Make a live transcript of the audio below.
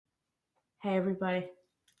Hey everybody,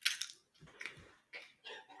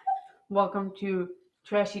 welcome to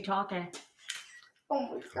Trashy Talkin.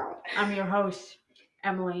 Oh my god. I'm your host,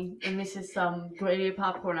 Emily, and this is some grated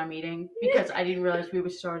popcorn I'm eating because I didn't realize we were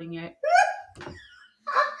starting it.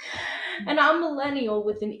 And I'm Millennial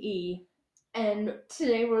with an E. And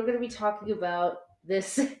today we're going to be talking about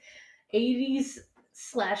this 80s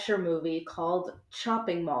slasher movie called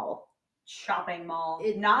Chopping Mall. Shopping mall,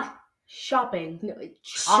 It- not shopping. No,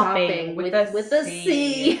 it's Chopping with a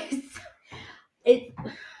C. It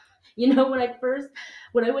when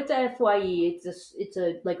I went to FYE, it's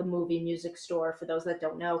a like a movie music store for those that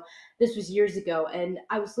don't know. This was years ago, and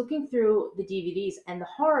I was looking through the DVDs, and the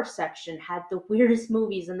horror section had the weirdest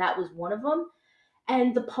movies, and that was one of them.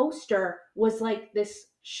 And the poster was like this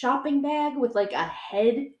shopping bag with like a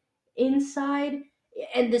head inside,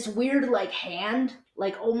 and this weird like hand,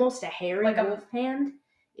 like almost a hairy Like a- wolf hand.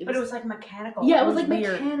 But it was like mechanical. Yeah, it was like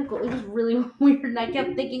weird. mechanical. It was really weird, and I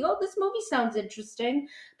kept thinking, "Oh, this movie sounds interesting.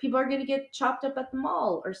 People are gonna get chopped up at the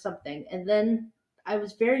mall or something." And then I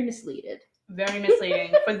was very misleaded. Very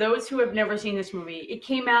misleading. For those who have never seen this movie, it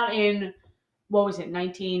came out in, what was it,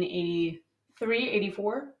 1983,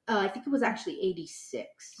 84? I think it was actually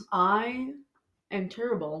 86. I am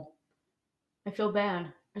terrible. I feel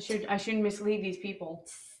bad. I shouldn't mislead these people.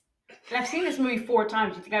 And I've seen this movie 4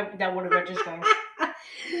 times. You think that would have registered?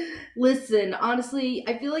 Listen, honestly,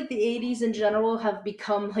 I feel like the 80s in general have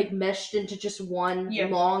become like meshed into just one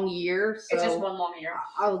long year. So It's just one long year.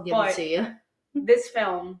 I'll give it to you. This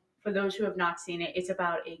film, for those who have not seen it, it's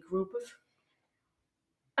about a group of,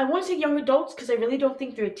 I want to say young adults because I really don't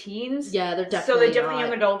think they're teens. Yeah, they're definitely So they're definitely not.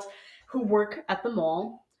 young adults who work at the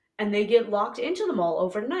mall, and they get locked into the mall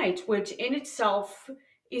overnight, which in itself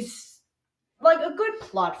is like a good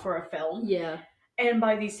plot for a film. Yeah. And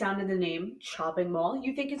by the sound of the name, Chopping Mall,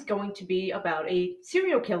 you think it's going to be about a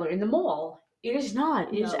serial killer in the mall. It is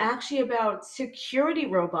not. It is actually about security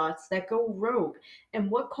robots that go rogue.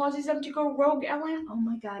 And what causes them to go rogue, Ellen? Oh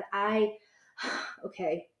my god,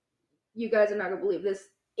 okay. You guys are not gonna believe this.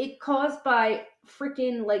 It caused by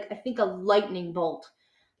freaking like I think a lightning bolt.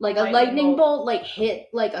 Like a lightning bolt like hit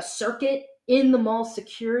like a circuit in the mall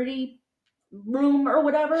security room or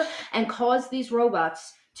whatever and caused these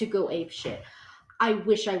robots to go ape shit. I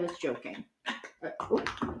wish I was joking.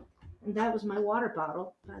 And that was my water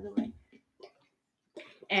bottle, by the way.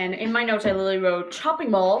 And in my notes, I literally wrote,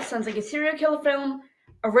 Chopping Mall sounds like a serial killer film.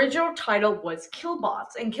 Original title was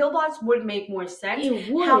Killbots, and Killbots would make more sense.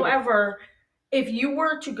 It would. However, if you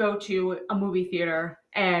were to go to a movie theater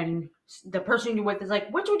and the person you're with is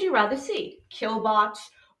like, which would you rather see, Killbots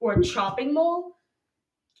or Chopping Mall?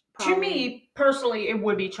 Probably. To me, personally, it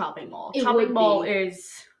would be Chopping Mall. Chopping Mall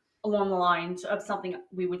is along the lines of something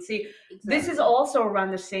we would see. Exactly. This is also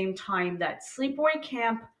around the same time that Sleepaway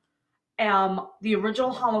Camp, the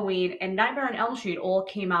original Halloween, and Nightmare on Elm Street all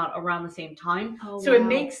came out around the same time. So it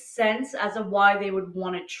makes sense as to why they would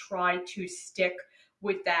want to try to stick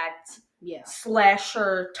with that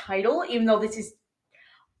slasher title, even though this is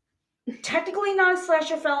technically not a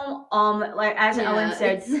slasher film. Like as Ellen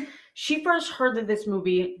said, she first heard of this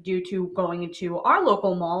movie due to going into our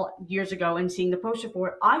local mall years ago and seeing the poster for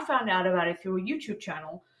it. I found out about it through a YouTube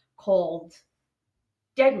channel called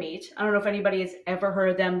Dead Meat. I don't know if anybody has ever heard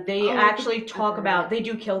of them. They actually talk about, they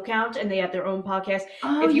do kill count and they have their own podcast.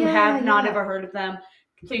 If you have not ever heard of them,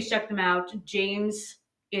 please check them out. James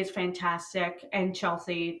is fantastic, and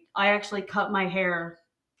Chelsea. I actually cut my hair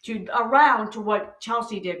around to what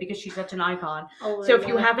Chelsea did because she's such an icon. So if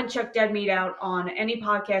you haven't checked Dead Meat out on any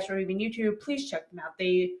podcast or even YouTube, please check them out.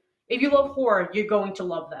 If you love horror, you're going to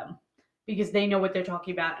love them because they know what they're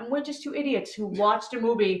talking about. And we're just two idiots who watched a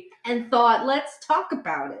movie and thought, let's talk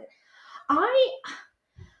about it. I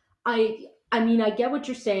mean, I get what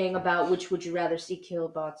you're saying about which would you rather see,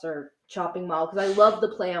 Killbots or Chopping Mall, because I love the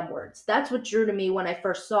play on words. That's what drew to me when I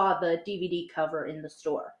first saw the DVD cover in the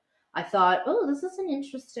store. I thought, oh, this is an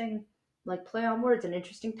interesting, like, play on words, an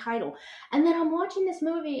interesting title. And then I'm watching this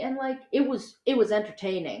movie, and, like, it was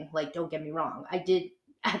entertaining. Like, don't get me wrong. I did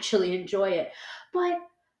actually enjoy it. But,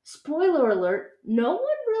 spoiler alert, no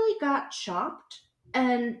one really got chopped.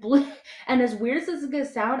 And as weird as this is going to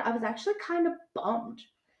sound, I was actually kind of bummed.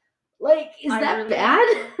 Like, is that bad?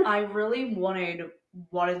 I really wanted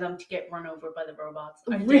one of them to get run over by the robots.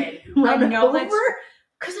 I did. Run over?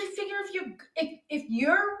 Because I figure if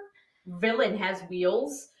your villain has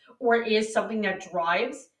wheels or is something that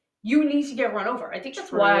drives, you need to get run over. I think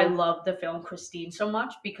that's why I love the film Christine so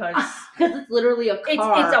much, because it's literally a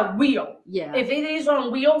car. It's a wheel. Yeah. If it is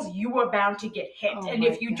on wheels, you are bound to get hit. And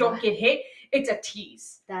if you don't get hit, it's a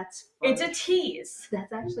tease. That's funny. It's a tease.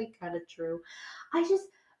 That's actually kind of true.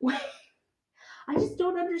 I just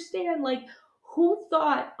don't understand. Like, who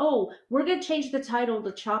thought, oh, we're gonna change the title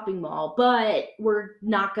to Chopping Mall, but we're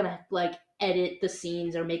not gonna like edit the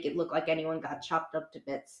scenes or make it look like anyone got chopped up to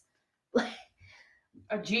bits.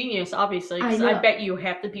 A genius, obviously, I because know. I bet you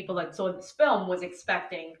half the people that saw this film was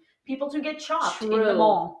expecting people to get chopped in the True.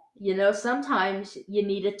 mall. You know, sometimes you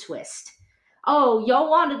need a twist. Oh, y'all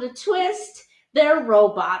wanted a twist? They're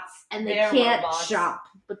robots and they can't chop,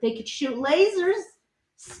 but they could shoot lasers.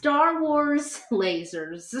 Star Wars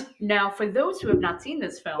lasers. Now, for those who have not seen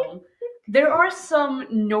this film, there are some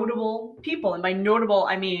notable people, and by notable,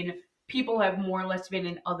 I mean people who have more or less been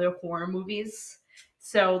in other horror movies.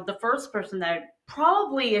 So the first person that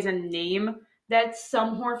probably is a name that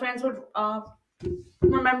some horror fans would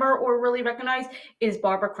remember or really recognize is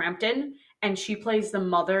Barbara Crampton, and she plays the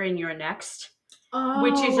mother in You're Next,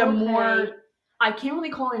 which is a more, I can't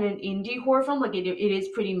really call it an indie horror film. Like it is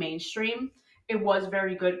pretty mainstream. It was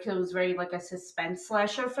very good because it was very like a suspense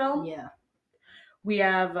slasher film. Yeah. We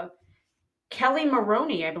have Kelly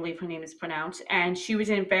Maroney, I believe her name is pronounced, and she was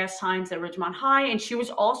in Fast Times at Ridgemont High, and she was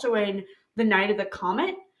also in The Night of the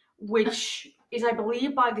Comet, which is, I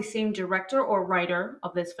believe, by the same director or writer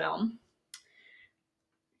of this film.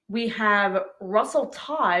 We have Russell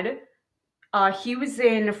Todd. He was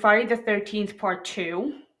in Friday the 13th Part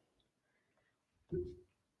 2.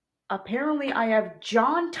 Apparently, I have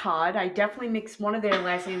John Todd. I definitely mixed one of their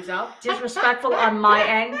last names up. Disrespectful on my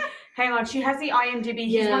end. Hang on, she has the IMDb.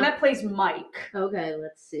 He's one that plays Mike. Okay,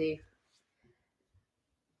 let's see.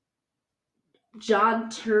 John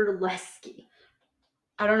Terlesky.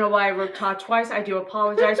 I don't know why I wrote Todd twice. I do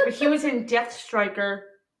apologize. But he was in Death Striker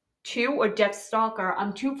 2 or Death Stalker.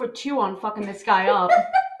 I'm 2 for 2 on fucking this guy up.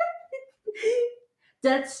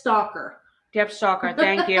 Death Stalker. Death Stalker,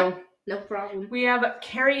 thank you. No problem. We have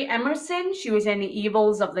Carrie Emerson. She was in The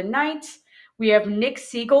Evils of the Night. We have Nick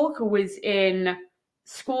Siegel, who was in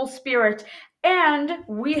School Spirit. And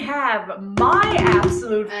we have my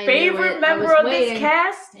absolute favorite member of this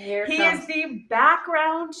cast. He is the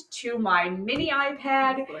background to my mini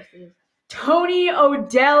iPad, Tony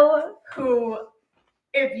O'Dell, who,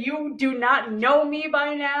 if you do not know me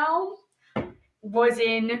by now, was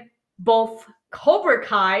in both Cobra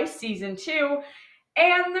Kai Season 2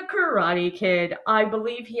 and The Karate Kid. I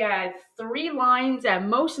believe he had 3 lines at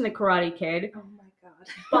most in The Karate Kid. Oh my god.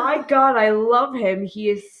 By God, I love him. He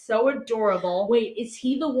is so adorable. Wait, is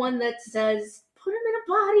he the one that says, put him in a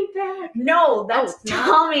body bag? No, that's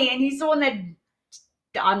Tommy, and he's the one that...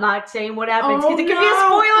 I'm not saying what happens, because it could be a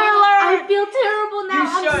spoiler alert! I feel terrible now.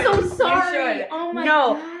 I'm so sorry. You should. Oh my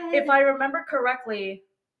god. If I remember correctly...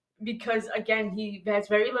 Because, again, he has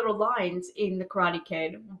very little lines in The Karate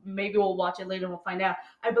Kid. Maybe we'll watch it later and we'll find out.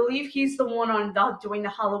 I believe he's the one doing the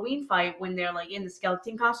Halloween fight when they're, like, in the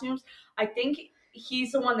skeleton costumes. I think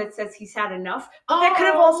he's the one that says he's had enough. But that could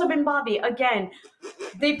have also been Bobby. Again,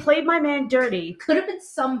 they played my man dirty. Could have been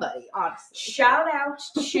somebody, honestly. Shout out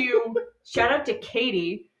to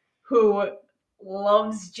Katie, who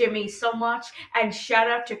loves Jimmy so much. And shout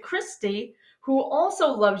out to Christy, who also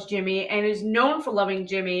loves Jimmy and is known for loving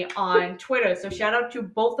Jimmy on Twitter. So shout out to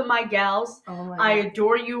both of my gals. I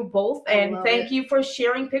adore you both, and thank you for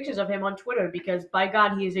sharing pictures of him on Twitter, because by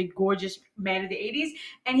God, he is a gorgeous man of the 80s,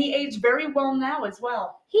 and he aged very well now as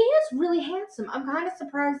well. He is really handsome. I'm kind of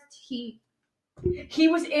surprised he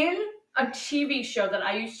was in a TV show that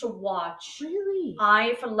I used to watch. Really?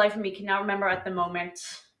 I, for the life of me, cannot remember at the moment.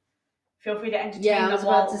 Feel free to entertain them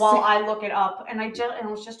while I look it up. And I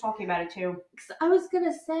was just talking about it too. I was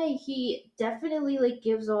gonna say, he definitely like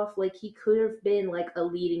gives off like he could have been like a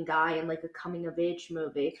leading guy in like a coming of age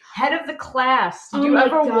movie. Head of the Class. Did you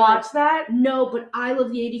ever watch that? No, but I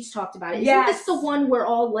Love the 80s talked about it. Isn't this the one where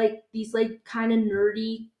all like these like kind of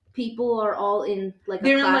nerdy people are all in like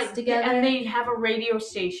a class together? And they have a radio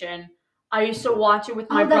station. I used to watch it with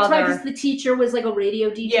my brother. Oh, that's right, because the teacher was like a radio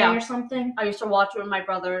DJ or something. I used to watch it with my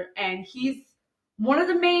brother, and he's one of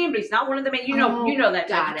the main, but he's not one of the main. You know that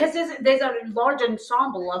type. Because there's a large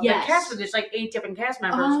ensemble of the cast, but there's like 8 different cast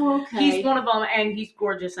members. Oh, okay. He's one of them, and he's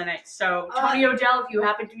gorgeous in it. So, Tony O'Dell, if you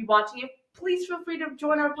happen to be watching it, please feel free to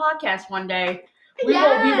join our podcast one day. We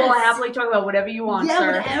will happily talk about whatever you want,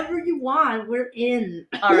 sir. Yeah, whatever you want. We're in.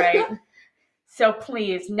 All right. So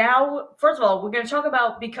please, now, first of all, we're going to talk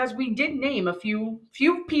about, because we did name a few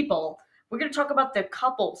people, we're going to talk about the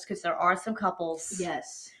couples, because there are some couples.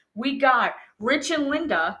 Yes. We got Rick and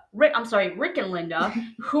Linda,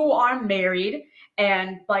 who are married,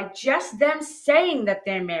 and by just them saying that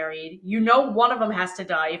they're married, you know one of them has to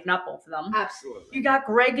die, if not both of them. Absolutely. You got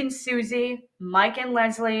Greg and Susie, Mike and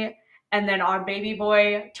Leslie, and then our baby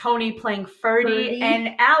boy, Tony, playing Ferdy.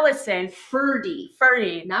 And Allison. Ferdy.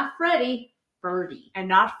 Ferdy. Not Freddie. Ferdy. And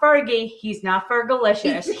not Fergie. He's not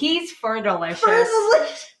Fergalicious. He's Fergalicious.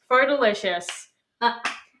 Fergalicious. And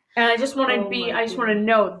I just want to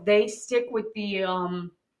note, they stick with the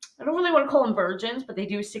I don't really want to call them virgins, but they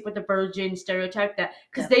do stick with the virgin stereotype, that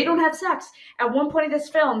because they don't have sex. At one point in this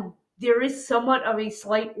film, there is somewhat of a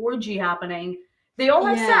slight orgy happening. They all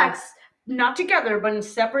have sex, not together, but in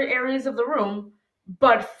separate areas of the room.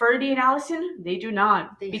 But Ferdy and Allison, they do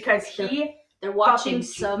not, because they're watching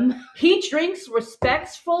he drinks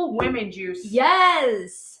respectful women juice.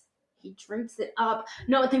 Yes, he drinks it up.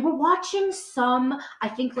 No, they were watching some, I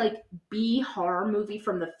think, like B horror movie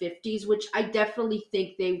from the 50s, which I definitely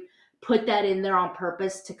think they put that in there on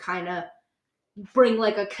purpose to kind of bring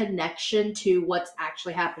like a connection to what's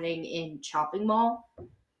actually happening in Chopping Mall.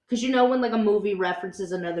 Because you know when like a movie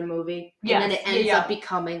references another movie, and then it ends up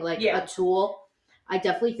becoming like a tool. I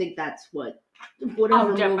definitely think that's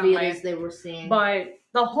whatever movie it is they were seeing. But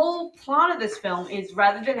the whole plot of this film is,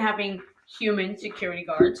 rather than having human security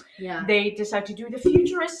guards, they decide to do the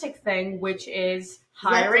futuristic thing, which is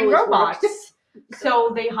hiring robots.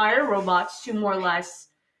 So they hire robots to more or less,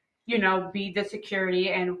 be the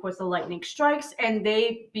security, and of course the lightning strikes, and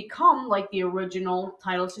they become, like the original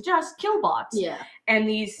title suggests, killbots. Yeah. And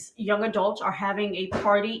these young adults are having a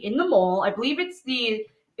party in the mall. I believe it's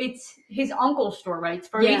his uncle's store, right? It's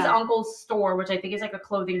Ferdy's uncle's store, which I think is like a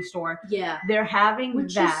clothing store. Yeah. They're having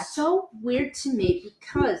which is so weird to me,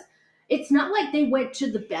 because it's not like they went to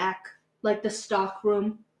the back, like the stock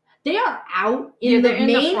room. They are out in the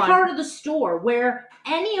main part of the store, where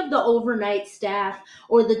any of the overnight staff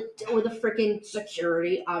or the freaking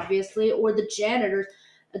security, obviously, or the janitors,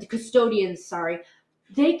 the custodians,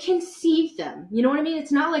 they can see them. You know what I mean?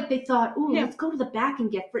 It's not like they thought, "Ooh, let's go to the back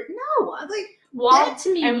and get free." No, that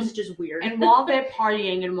to me was just weird. And while they're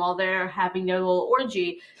partying and while they're having their little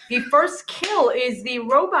orgy, the first kill is the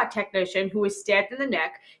robot technician who is stabbed in the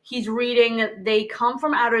neck. He's reading, "They come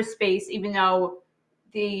from outer space," even though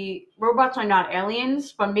the robots are not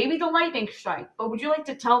aliens, but maybe the lightning strike. But would you like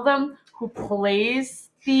to tell them who plays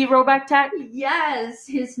the robot tech? Yes,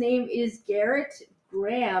 his name is Garrett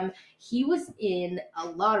Graham. He was in a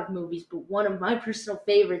lot of movies, but one of my personal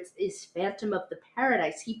favorites is Phantom of the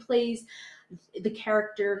Paradise. He plays the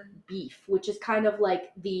character Beef, which is kind of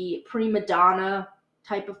like the prima donna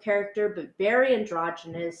type of character, but very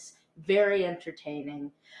androgynous, very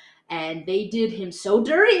entertaining. And they did him so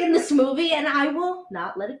dirty in this movie, and I will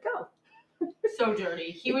not let it go. So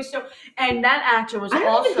dirty. He was so... And that actor was also... I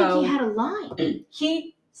don't even think he had a line.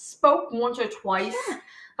 He spoke once or twice,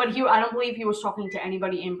 but I don't believe he was talking to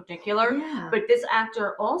anybody in particular. Yeah. But this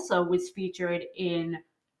actor also was featured in,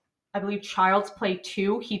 I believe, Child's Play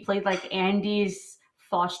 2. He played like Andy's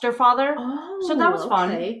foster father. Oh, so that was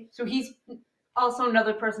fun. So he's also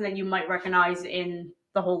another person that you might recognize in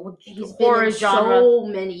the whole horror genre. So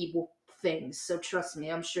many things, so trust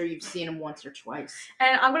me, I'm sure you've seen him once or twice.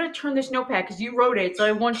 And I'm going to turn this notepad because you wrote it, so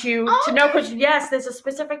I want you to know, because yes, there's a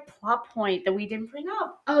specific plot point that we didn't bring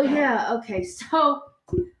up. Oh yeah, okay, so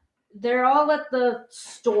they're all at the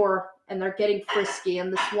store and they're getting frisky,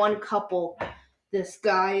 and this one couple, this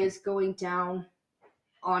guy is going down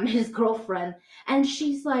on his girlfriend, and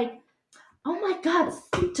she's like, "Oh my God,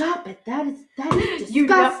 stop it. That is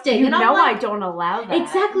disgusting." I don't allow that.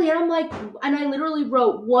 Exactly. And I'm like, and I literally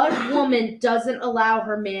wrote, what woman doesn't allow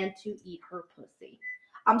her man to eat her pussy?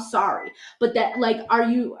 I'm sorry. But that, like,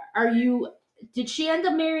 did she end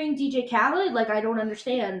up marrying DJ Khaled? Like, I don't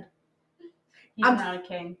understand. He's not a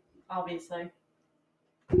king, obviously.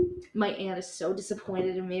 My aunt is so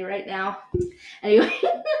disappointed in me right now.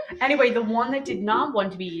 Anyway, the one that did not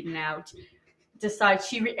want to be eaten out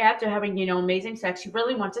decides after having, amazing sex, she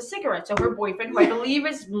really wants a cigarette. So her boyfriend, who I believe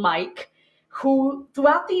is Mike, who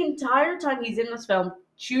throughout the entire time he's in this film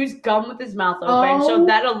chews gum with his mouth open. So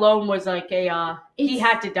that alone was like he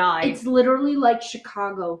had to die. It's literally like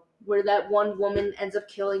Chicago, where that one woman ends up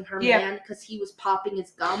killing her man because he was popping his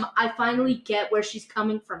gum. I finally get where she's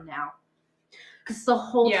coming from now. Because the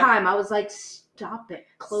whole time I was like, stop it.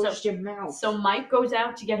 Close your mouth. So Mike goes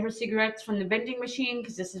out to get her cigarettes from the vending machine,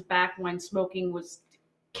 because this is back when smoking was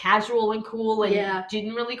casual and cool and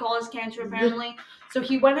didn't really cause cancer, apparently. So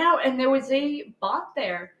he went out, and there was a bot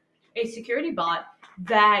there, a security bot,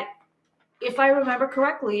 that, if I remember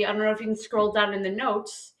correctly, I don't know if you can scroll down in the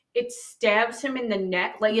notes, it stabs him in the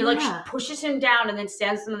neck. Like, it pushes him down and then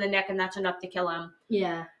stabs him in the neck, and that's enough to kill him.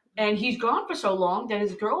 Yeah. And he's gone for so long that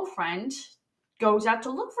his girlfriend goes out to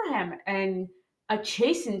look for him, and a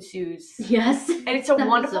chase ensues. Yes. And it's a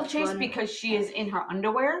wonderful chase because she is in her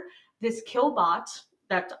underwear. This killbot,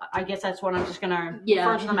 that I guess that's what I'm just going to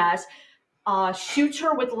refer to them as, shoots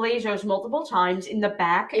her with lasers multiple times in the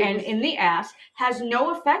back and in the ass, has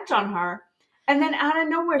no effect on her. And then out of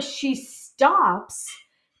nowhere, she stops,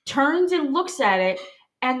 turns and looks at it,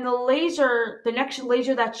 and the next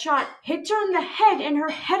laser that shot, hits her in the head, and her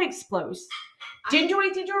head explodes. Didn't do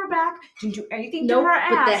anything to her back, didn't do anything to her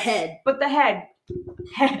ass. But the head.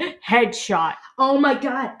 Headshot. Oh my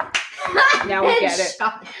god. Now we get it.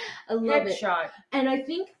 I love it. And I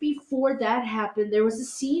think before that happened, there was a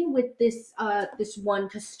scene with this one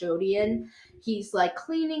custodian. He's like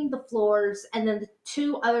cleaning the floors, and then the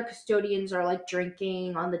two other custodians are like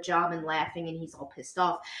drinking on the job and laughing, and he's all pissed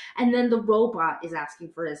off. And then the robot is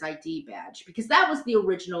asking for his ID badge, because that was the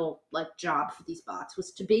original like job for these bots,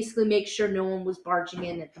 was to basically make sure no one was barging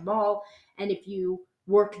in at the mall, and if you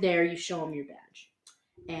work there, you show them your badge.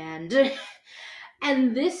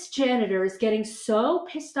 And this janitor is getting so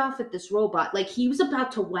pissed off at this robot. Like, he was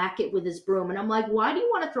about to whack it with his broom. And I'm like, why do you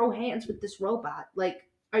want to throw hands with this robot? Like,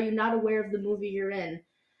 are you not aware of the movie you're in?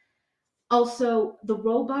 Also, the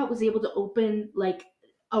robot was able to open, like,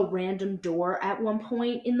 a random door at one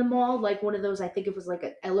point in the mall. Like, one of those, I think it was, like,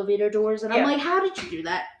 an elevator doors. And I'm like, how did you do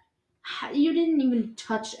that? You didn't even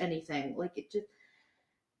touch anything. Like, it just...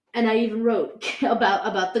 And I even wrote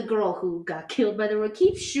about the girl who got killed by the robot.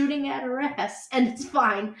 Keeps shooting at her ass, and it's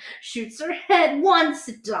fine. Shoots her head once,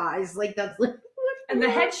 it dies. Like, that's like... And the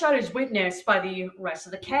headshot is witnessed by the rest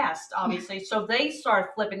of the cast, obviously. So they start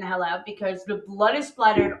flipping the hell out because the blood is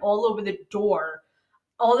splattered all over the door,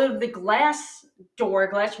 all over the glass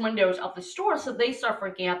windows of the store. So they start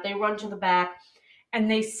freaking out. They run to the back,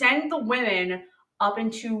 and they send the women up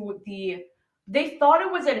into the... They thought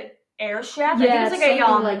it was an air shaft. Yeah, I think it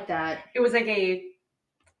was like like that. It was like a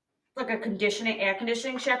air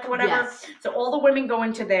conditioning shaft or whatever. Yes. So all the women go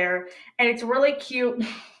into there, and it's really cute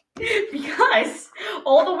because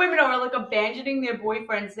all the women are like abandoning their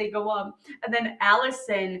boyfriends. They go up, and then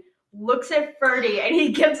Allison looks at Ferdy, and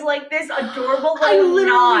he gives like this adorable little I literally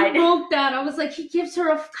nod. wrote that. I was like, he gives her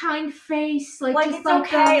a kind face, like just it's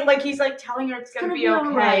okay. Like he's like telling her it's gonna be okay.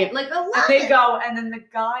 Right. Like, I love and they it. go, and then the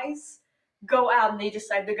guys go out and they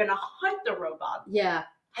decide they're gonna hunt the robot. Yeah.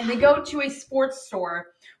 And they go to a sports store,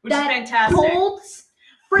 which is fantastic. Holds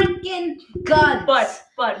freaking guns.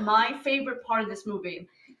 But my favorite part of this movie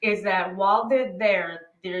is that while they're there,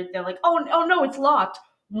 they're like, oh no, it's locked.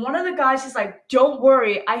 One of the guys is like, don't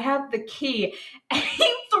worry, I have the key. And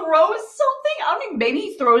he throws something. I don't know, maybe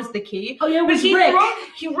he throws the key. Oh yeah, it was Rick.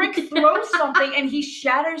 Rick throws something and he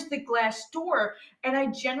shatters the glass door. And I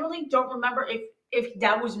generally don't remember if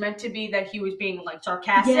that was meant to be that he was being like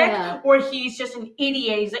sarcastic or he's just an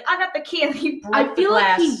idiot. He's like, I got the key, and he broke the glass. I feel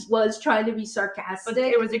like he was trying to be sarcastic. But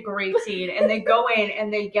it was a great scene. And they go in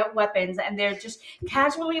and they get weapons and they're just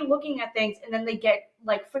casually looking at things, and then they get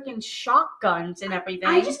like freaking shotguns and everything.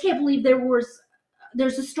 I just can't believe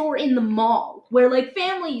there's a store in the mall where like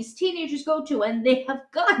families, teenagers go to, and they have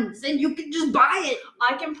guns and you can just buy it.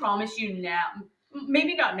 I can promise you now,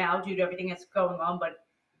 maybe not now due to everything that's going on, but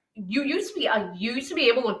you used to be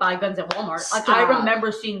able to buy guns at Walmart. Like, I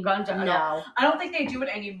remember seeing guns at No. I don't think they do it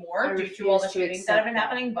anymore due to all the shootings that have been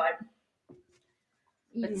happening, but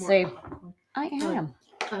let's see. I am.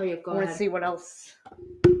 Oh yeah, go ahead. Let's see what else.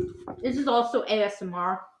 This is also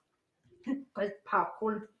ASMR. Like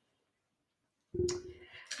popcorn.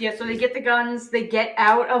 Yeah, so they get the guns, they get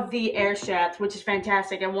out of the air shaft, which is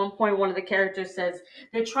fantastic. At one point, one of the characters says,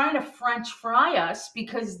 they're trying to French fry us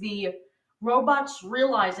because the robots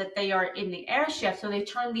realize that they are in the air shaft, so they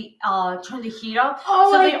turn the heat up.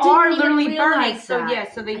 Oh, so they are literally burning. That. So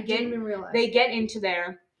yeah, so they get into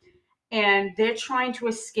there, and they're trying to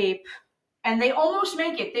escape, and they almost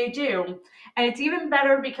make it. They do, and it's even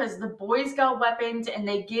better because the boys got weapons, and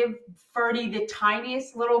they give Ferdy the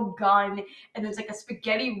tiniest little gun, and it's like a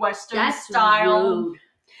spaghetti western style. Rude.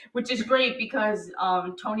 Which is great because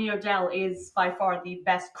Tony O'Dell is by far the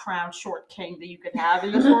best crowned short king that you could have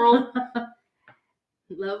in this world.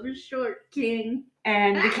 Love a short king.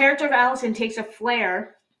 And the character of Allison takes a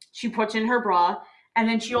flare she puts in her bra, and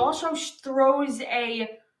then she also throws a,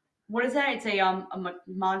 what is that? It's a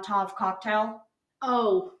Molotov cocktail.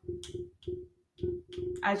 Oh.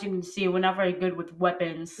 As you can see, we're not very good with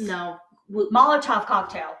weapons. No. Molotov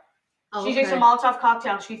cocktail. Oh, she takes a Molotov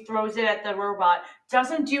cocktail, she throws it at the robot.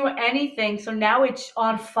 Doesn't do anything, so now it's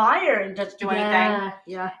on fire and doesn't do anything.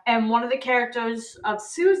 Yeah. And one of the characters of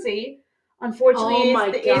Susie, unfortunately,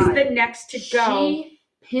 is the next to go. She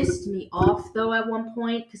pissed me off, though, at one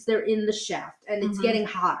point, because they're in the shaft, and it's getting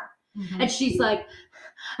hotter. Mm-hmm. And she's like,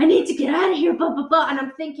 I need to get out of here, blah, blah, blah. And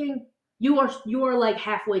I'm thinking, you are like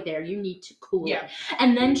halfway there. You need to cool it.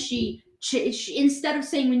 And then she instead of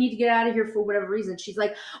saying we need to get out of here for whatever reason, she's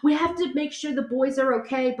like, we have to make sure the boys are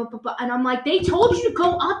okay. And I'm like, they told you to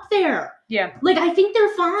go up there. Yeah. Like, I think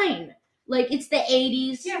they're fine. Like, it's the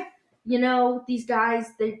 80s. Yeah. You know, these guys,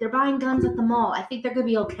 they're buying guns at the mall. I think they're going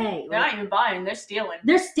to be okay. They're not even buying. They're stealing.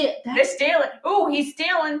 They're stealing. Ooh, he's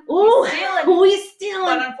stealing. Ooh, he's stealing. Oh, he's stealing.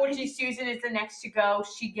 But unfortunately, Susan is the next to go.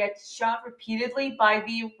 She gets shot repeatedly by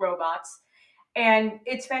the robots. And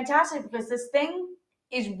it's fantastic because this thing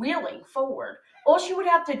is wheeling forward. All she would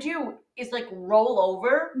have to do is, like, roll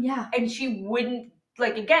over. Yeah. And she wouldn't,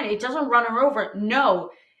 like, again, it doesn't run her over. No,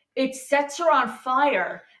 it sets her on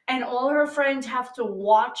fire. And all her friends have to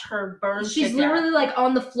watch her burn. She's literally like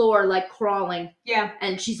on the floor, like crawling. Yeah.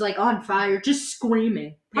 And she's like on fire, just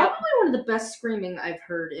screaming. Probably one of the best screaming I've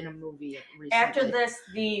heard in a movie recently. After this,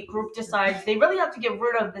 the group decides they really have to get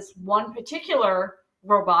rid of this one particular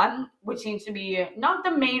robot, which seems to be not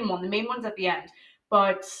the main one. The main one's at the end.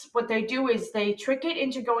 But what they do is they trick it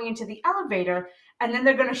into going into the elevator, and then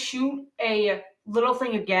they're going to shoot a little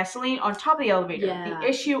thing of gasoline on top of the elevator. Yeah. The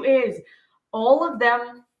issue is all of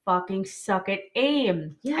them fucking suck at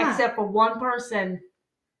aim. Yeah. Except for one person,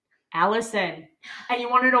 Allison. And you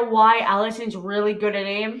want to know why Allison's really good at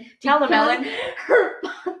aim? Tell them, Ellen.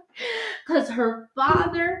 Because her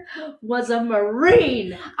father was a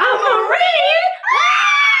Marine. A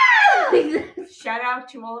Marine? Shout out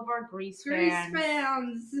to all of our Grease fans.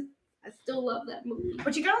 I still love that movie.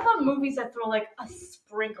 But you gotta love movies that throw like a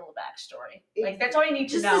sprinkle of backstory. Like that's all you need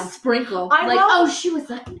to know. Just a sprinkle. He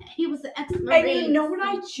was the ex-Marine. And you know what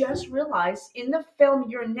I just realized? In the film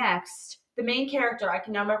You're Next, the main character, I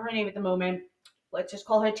can not remember her name at the moment. Let's just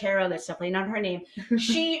call her Tara. That's definitely not her name.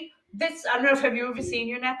 I don't know if have you ever seen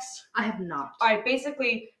You're Next? I have not. All right,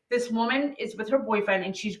 basically, this woman is with her boyfriend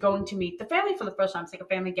and she's going to meet the family for the first time. It's like a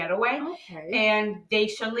family getaway. Okay. And they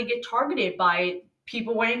suddenly get targeted by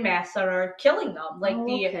people wearing masks that are killing them. Like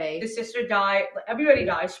the sister died. Everybody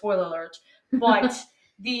dies. Spoiler alert. But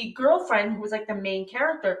the girlfriend, who was like the main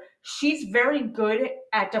character, she's very good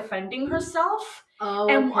at defending herself. Oh,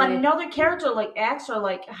 and another character like asks her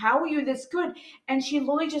like, "How are you this good?" And she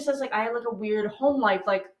literally just says like, "I had like a weird home life.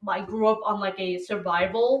 Like I grew up on like a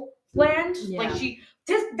survival land. Yeah. Like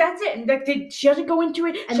that's it." And she doesn't go into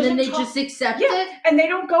it. And then they just accept it. And they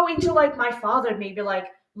don't go into like my father maybe like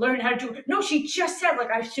learn how to do it. No, she just said like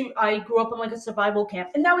I grew up in like a survival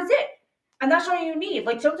camp, and that was it. And that's all you need.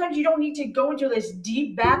 Like sometimes you don't need to go into this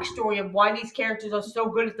deep backstory of why these characters are so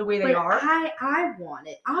good at the way they are. I want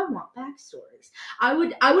it. I want backstories. I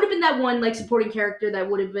would have been that one like supporting character that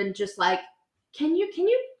would have been just like, can you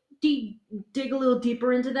dig a little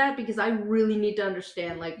deeper into that, because I really need to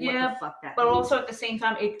understand like what the fuck that but means. Also at the same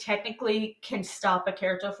time it technically can stop a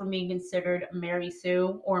character from being considered Mary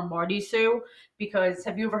Sue or Marty Sue, because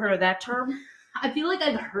have you ever heard of that term? I feel like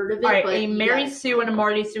I've heard of it. All right, but a Mary Sue and a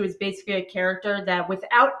Marty Sue is basically a character that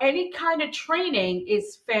without any kind of training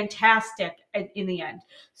is fantastic in the end.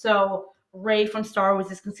 So Rey from Star Wars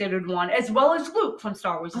is considered one, as well as Luke from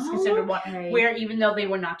Star Wars is considered one, where even though they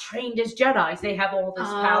were not trained as Jedis, they have all this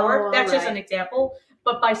power. That's just an example.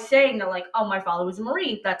 But by saying that, like, oh, my father was a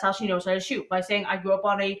Marine, that's how she knows how to shoot. By saying I grew up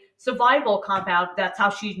on a survival compound, that's how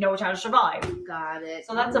she knows how to survive. Got it.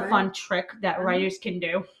 So that's a fun trick that writers can do.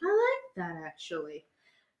 I like that, actually.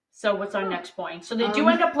 So what's our next point? So they do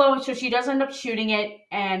end up blowing, so she does end up shooting it,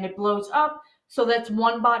 and it blows up. So that's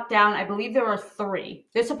one bot down. I believe there are 3.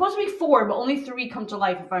 There's supposed to be 4, but only 3 come to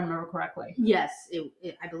life, if I remember correctly. Yes,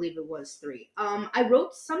 I believe it was 3. I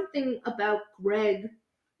wrote something about Greg.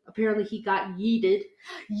 Apparently he got yeeted.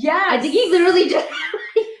 Yes! I think he literally did.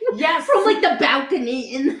 Yes! From like the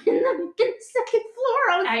balcony in the second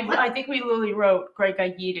floor. I think we literally wrote Greg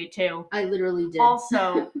got yeeted too. I literally did.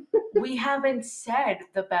 Also, we haven't said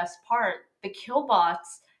the best part. The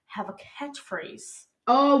Killbots have a catchphrase.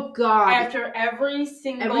 Oh God! After every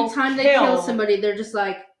time they kill somebody, they're just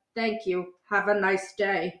like, "Thank you, have a nice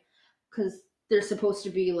day," because they're supposed to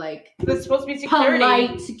be like, there's supposed to be security,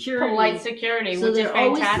 polite security, so which they're is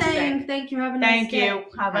fantastic. Always saying, "Thank you, have a nice day." Thank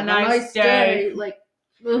you, have a nice day. Like,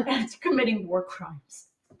 it's committing war crimes.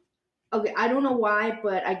 Okay, I don't know why,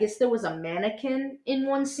 but I guess there was a mannequin in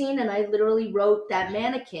one scene, and I literally wrote that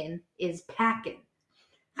mannequin is packing.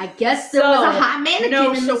 I guess there was a hot mannequin.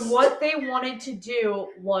 No, so what they wanted to do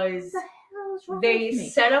was they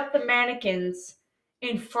set up the mannequins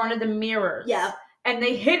in front of the mirrors. Yeah. And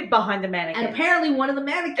they hid behind the mannequins. And apparently one of the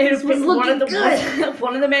mannequins was looking good.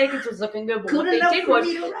 One of the mannequins was looking good. But what they did was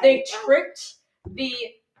they tricked the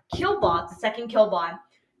Killbot, the second Killbot,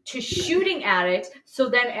 to shooting at it. So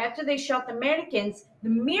then after they shot the mannequins, the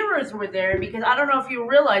mirrors were there, because I don't know if you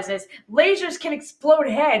realize this, lasers can explode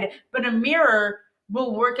head, but a mirror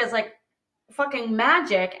will work as like fucking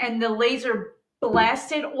magic, and the laser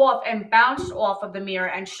blasted off and bounced off of the mirror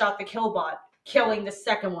and shot the killbot, killing the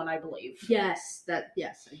second one, I believe. Yes, I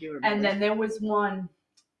do remember. And then there was one,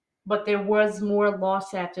 but there was more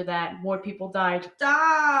loss after that. More people died.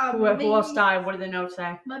 Stop! Who else died? What did the note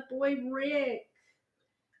say? My boy Rick.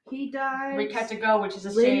 He died. Rick had to go, which is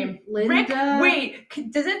a shame. Linda. Rick,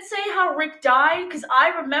 wait, does it say how Rick died? Because I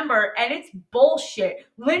remember, and it's bullshit.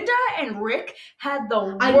 Linda and Rick had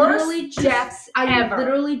the worst deaths ever. I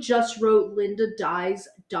literally just wrote Linda dies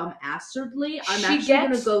dumbasseredly. I'm actually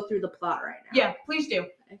going to go through the plot right now. Yeah, please do.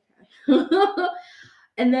 Okay.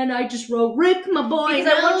 And then I just wrote, Rick, my boy,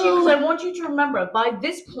 because I want you to remember, by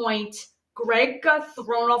this point, Greg got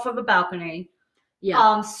thrown off of a balcony.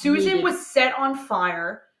 Yeah. Susan was set on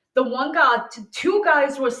fire. Two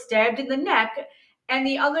guys were stabbed in the neck, and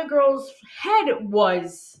the other girl's head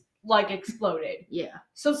was, like, exploded. Yeah.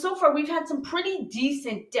 So far, we've had some pretty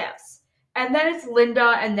decent deaths. And then it's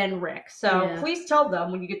Linda and then Rick. So please tell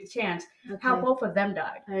them when you get the chance how both of them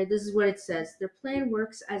died. All right, this is what it says. Their plan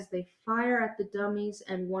works as they fire at the dummies,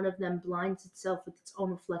 and one of them blinds itself with its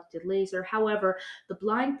own reflected laser. However, the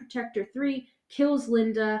blind Protector 3 kills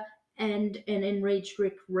Linda, and an enraged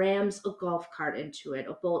Rick rams a golf cart into it.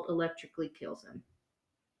 A bolt electrically kills him.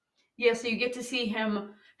 Yeah, so you get to see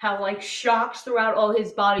him have, like, shocks throughout all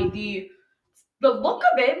his body. The look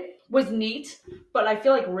of it was neat, but I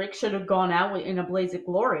feel like Rick should have gone out in a blaze of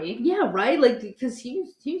glory. Yeah, right? Like, because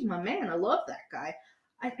he's my man. I love that guy.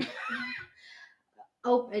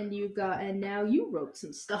 And now you wrote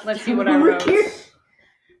some stuff. Let's see what I wrote. Here.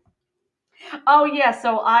 Oh, yeah,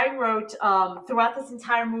 so I wrote, throughout this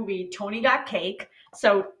entire movie, Tony got cake.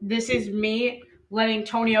 So this is me letting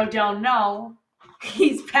Tony O'Dell know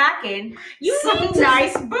he's packing some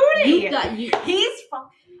nice booty. He's fun.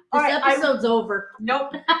 This episode's over.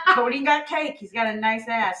 Nope. Tony got cake. He's got a nice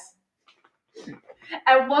ass.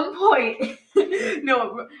 At one point,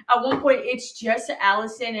 it's just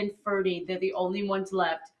Allison and Ferdy. They're the only ones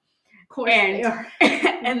left. Of course they are.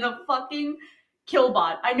 And the fucking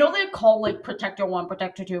Killbot. I know they're called, like, Protector 1,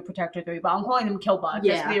 Protector 2, Protector 3, but I'm calling them Killbot.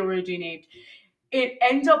 Yeah. That's what they were originally named. It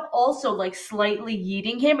ends up also, like, slightly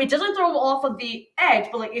yeeting him. It doesn't throw him off of the edge,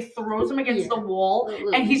 but, like, it throws him against the wall,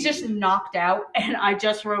 and he's just knocked out. And I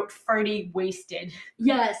just wrote Ferdy wasted.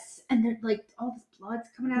 Yes, and then, like, all this blood's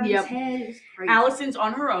coming out of his head. It's crazy. Allison's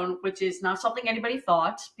on her own, which is not something anybody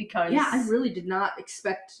thought, because... Yeah, I really did not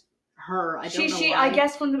expect her. I don't know why. I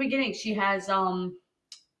guess from the beginning, she has,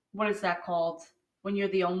 what is that called? When you're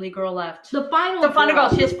the only girl left. The final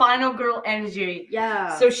girl. She has final girl energy.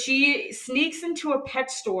 Yeah. So she sneaks into a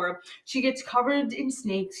pet store. She gets covered in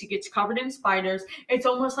snakes. She gets covered in spiders. It's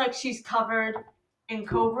almost like she's covered in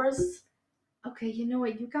cobras. Okay, you know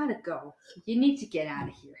what? You gotta go. You need to get out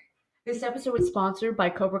of here. This episode is sponsored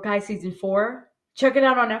by Cobra Kai Season 4. Check it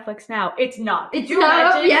out on Netflix now. It's not. It's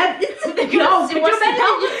not up yet. No, could you imagine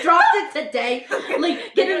I just dropped it today?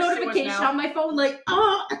 Like, get a notification on my phone, like,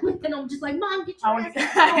 oh, and I'm just like, Mom, get your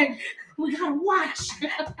ass. We gotta watch.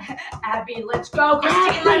 Abby, let's go.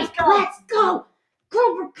 Christine, let's go. Let's go.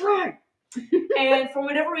 Cobra Kai. And for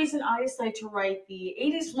whatever reason, I decided to write the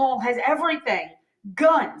 80s mall has everything.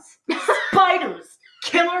 Guns, spiders,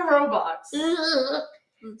 killer robots.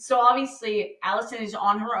 So obviously, Allison is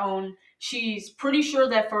on her own. She's pretty sure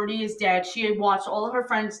that Ferdy is dead. She had watched all of her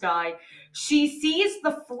friends die. She sees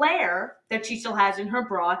the flare that she still has in her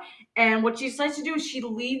bra. And what she decides to do is she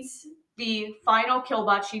leads the final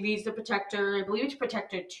Killbot. She leads the Protector. I believe it's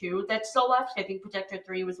Protector 2 that's still left. I think Protector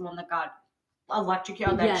 3 was the one that got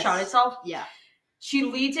electrocuted, that shot itself. Yeah. She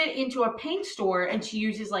leads it into a paint store, and she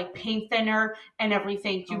uses, like, paint thinner and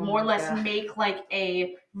everything to more or less make, like,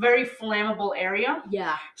 a very flammable area.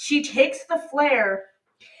 Yeah. She takes the flare,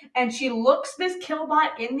 and she looks this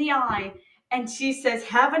Killbot in the eye, and she says,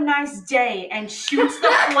 "Have a nice day," and shoots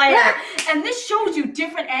the flare. And this shows you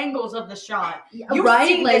different angles of the shot. You've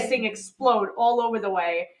seen this thing explode all over the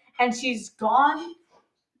way. And she's gone.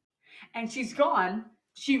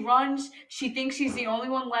 She runs. She thinks she's the only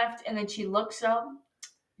one left, and then she looks up.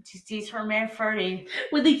 She sees her man Ferdy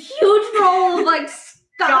with a huge roll of, like,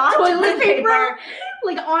 Scotch toilet paper,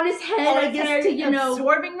 like, on his head. I guess to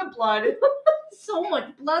absorbing the blood. So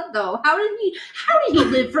much blood, though. How did he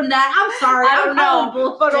live from that? I'm sorry. I don't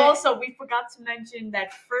know. But also, we forgot to mention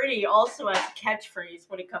that Ferdy also has a catchphrase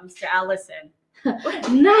when it comes to Allison.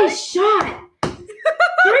 Nice shot. 3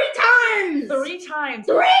 times.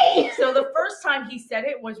 So the first time he said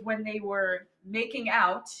it was when they were making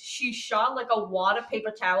out. She shot, like, a wad of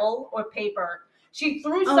paper towel or paper. She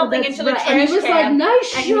threw something into the trash and he was can. Like, nice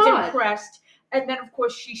shot. And he was impressed. And then, of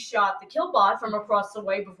course, she shot the killbot from across the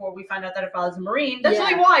way before we found out that her father's a Marine. That's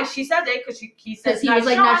really why she said it, because he said he was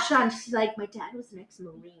like, nice shot. And she's like, my dad was an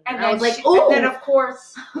ex-Marine. And I was like, oh. And then, of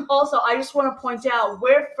course, also, I just want to point out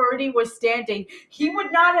where Ferdy was standing, he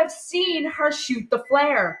would not have seen her shoot the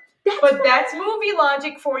flare. That's movie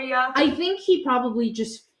logic for you. I think he probably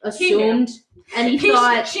just assumed, and he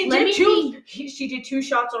thought, she did 2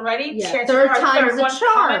 shots already. Yeah, third time's a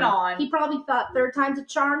charm. He probably thought third time's a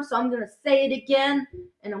charm, so I'm gonna say it again,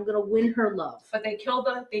 and I'm gonna win her love. But they kill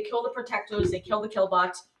the protectors. They kill the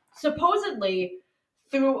killbots. Supposedly,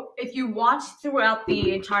 if you watch throughout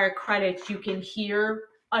the entire credits, you can hear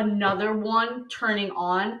another one turning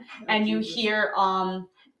on, and you hear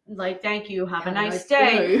like, thank you, have a nice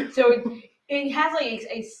day. So it has like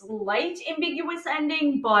a slight ambiguous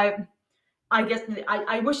ending, but I guess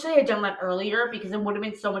I wish they had done that earlier, because it would have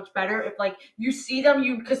been so much better if, like, you see them,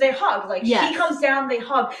 because they hug, like, he comes down, they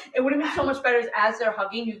hug. It would have been so much better as they're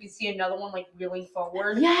hugging, you can see another one, like, reeling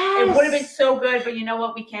forward. Yes! It would have been so good, but you know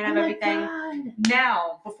what? We can't have everything. God.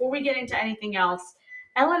 Now, before we get into anything else,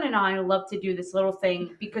 Ellen and I love to do this little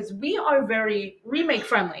thing because we are very remake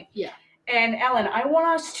friendly. Yeah. And Ellen, I want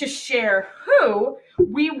us to share who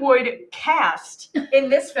we would cast in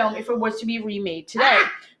this film if it was to be remade today.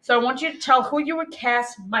 So I want you to tell who you would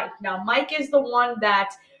cast Mike. Now, Mike is the one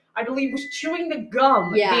that I believe was chewing the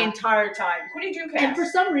gum the entire time. Who did you cast? And for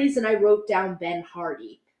some reason, I wrote down Ben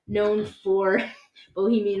Hardy, known for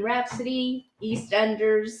Bohemian Rhapsody,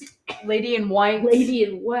 EastEnders, Lady in White,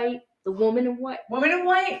 The Woman in White. Woman in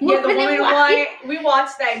White? Yeah, The Woman in White. We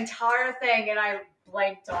watched that entire thing, and I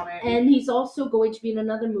blanked on it. And he's also going to be in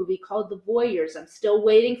another movie called The Voyeurs. I'm still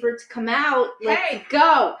waiting for it to come out. Let's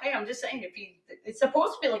go. Hey, I'm just saying, it's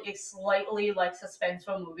supposed to be like a slightly like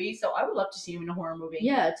suspenseful movie, so I would love to see him in a horror movie.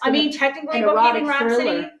 Yeah, technically, Bohemian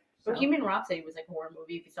Rhapsody was like a horror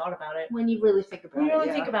movie if you thought about it. When you really think about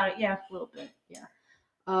it. Think about it, yeah. A little bit, yeah.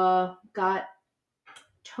 Got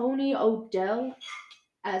Tony O'Dell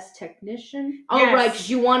as technician. Oh, yes. Right, because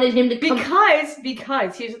you wanted him to come.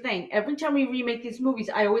 Because here's the thing. Every time we remake these movies,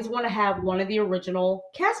 I always want to have one of the original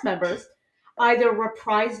cast members either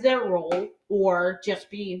reprise their role or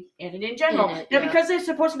just be in it in general. Because they're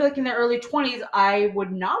supposed to be like in their early 20s, I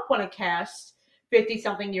would not want to cast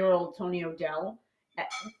 50-something-year-old Tony O'Dell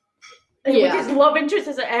with his love interest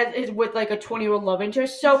as with like a 20-year-old love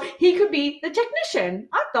interest. So he could be the technician.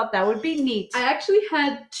 I thought that would be neat. I actually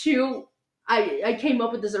had 2... I came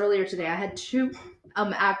up with this earlier today. I had 2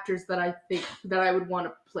 actors that I think that I would want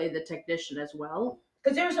to play the technician as well.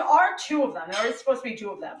 Because there are 2 of them. There is supposed to be 2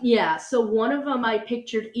 of them. Yeah, so one of them I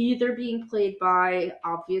pictured either being played by,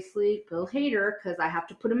 obviously, Bill Hader, because I have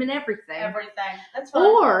to put him in everything. That's fine.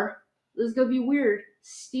 Or, this is going to be weird,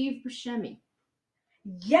 Steve Buscemi.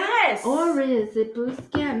 Yes! Or is it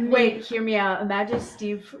Buscemi? Wait, hear me out. Imagine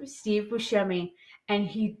Steve Buscemi. And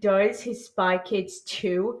he does his Spy Kids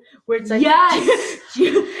 2, where it's like, yes!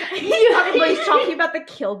 He's talking about the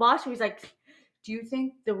killbots, where he's like, do you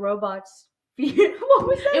think the robots feel... What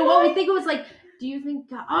was that? I think it was like, do you think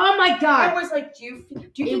God... Oh my God! It was like, do you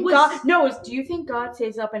think God... No, it was, do you think God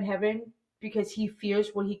stays up in heaven because he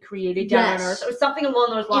fears what he created down on earth? Or something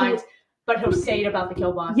along those lines, but he'll say it about the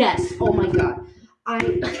killbots. Yes, oh my God.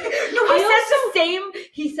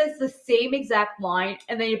 He says the same exact line,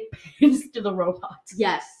 and then he pins to the robots.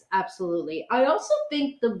 Yes, absolutely. I also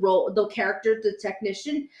think the character, the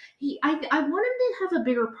technician, I want him to have a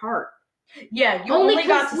bigger part. Yeah, you only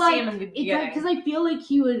got to see him in the beginning. Because I feel like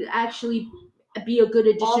he would actually be a good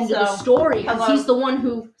addition to the story. Because he's the one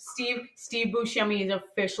who... Steve Buscemi is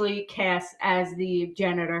officially cast as the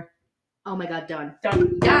janitor. Oh my God, done.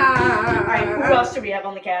 Yeah. All right, who else do we have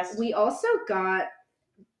on the cast? We also got...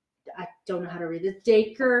 I don't know how to read this.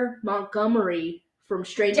 Dacre Montgomery from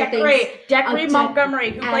Stranger Things. Dacre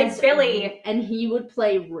Montgomery, who played Billy. And he would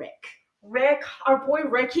play Rick. Our boy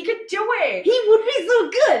Rick, he could do it. He would be so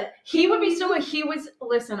good. He would be so good.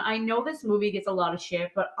 Listen, I know this movie gets a lot of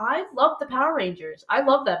shit, but I love the Power Rangers. I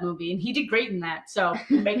love that movie, and he did great in that. So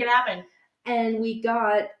make it happen. And we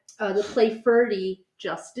got the play Ferdy,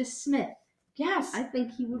 Justice Smith. Yes. I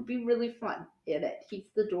think he would be really fun in it. He's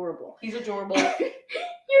adorable.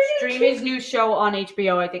 Stream his new show on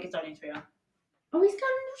HBO. I think it's on HBO. Oh, he's got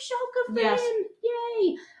a new show. Good for him.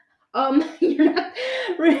 Yay. You're not...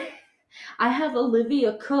 I have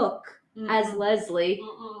Olivia Cook as Leslie,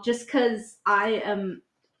 just because I am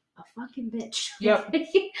a fucking bitch. Yep.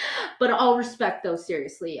 But all respect, though,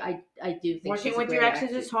 seriously. I do think working with your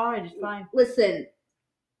exes is hard. It's fine. Listen,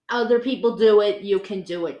 other people do it. You can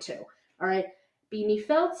do it, too. All right? Beanie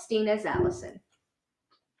Feldstein as Allison.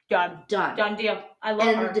 Done deal. I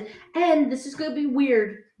love her. And this is going to be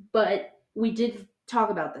weird, but we did talk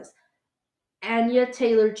about this. Anya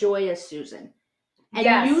Taylor-Joy as Susan. And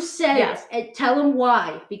Yes. you said, yes. Tell him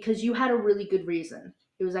why, because you had a really good reason.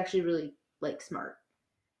 It was actually really, smart.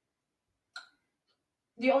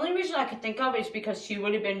 The only reason I could think of is because she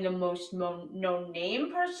would have been the most known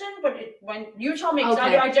name person, but when you told me,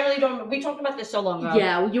 Okay. I generally don't, we talked about this so long ago.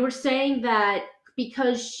 Yeah, you were saying that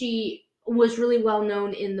because she was really well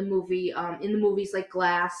known in the movie, in the movies like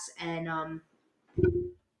Glass and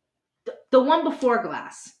the one before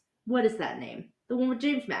Glass. What is that name? The one with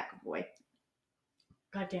James McAvoy.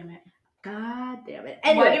 God damn it.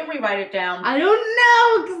 Anyway, why didn't we write it down? I don't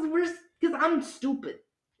know, because I'm stupid.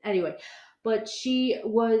 Anyway, but she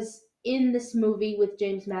was in this movie with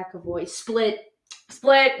James McAvoy, Split.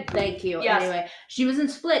 Thank you. Yes. Anyway, she was in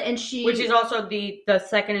Split, and which is also the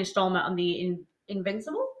second installment on the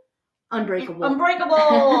Invincible. Unbreakable. Oh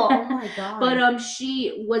my god. But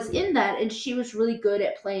she was in that, and she was really good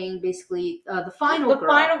at playing basically the final girl. The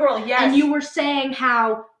final girl, yes. And you were saying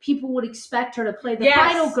how people would expect her to play the yes.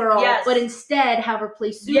 final girl, yes. but instead have her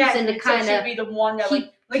play Susan to kind of be the one that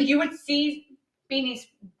like you would see Beanie's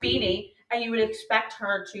Beanie, and you would expect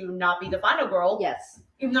her to not be the final girl. Yes.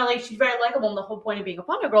 Even though like she's very likable, and the whole point of being a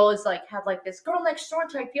final girl is like have like this girl next door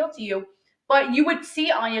type feel to you. But you would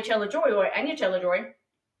see Anya Taylor-Joy,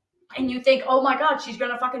 and you think, oh my god, she's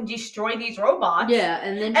gonna fucking destroy these robots. Yeah,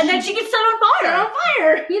 and then she gets set on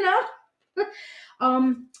fire. You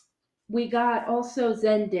know. We got also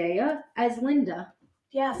Zendaya as Linda.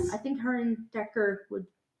 Yes. I think her and Decker would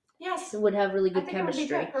have really good chemistry.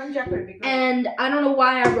 Her and Decker would be great. And I don't know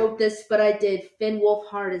why I wrote this, but I did. Finn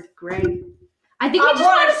Wolfhard as Greg. I think I just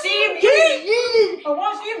want to see him yeeted. I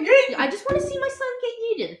want to see him yeeted. I just want to see my son get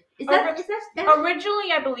yeeted. Is that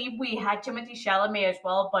originally? I believe we had Timothée Chalamet as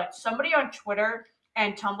well, but somebody on Twitter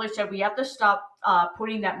and Tumblr said we have to stop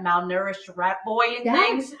putting that malnourished rat boy in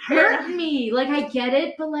things. Hurt me. Like I get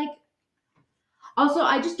it, but like also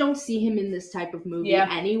I just don't see him in this type of movie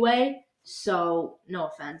anyway. So no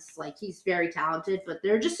offense, like he's very talented, but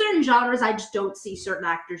there are just certain genres I just don't see certain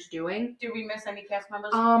actors doing. Did we miss any cast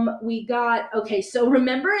members? We got so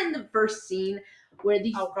remember in the first scene where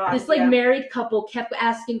this married couple kept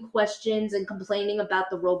asking questions and complaining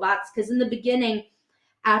about the robots, because in the beginning,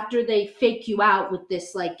 after they fake you out with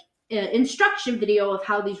this instruction video of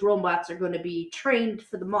how these robots are going to be trained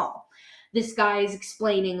for the mall, this guy is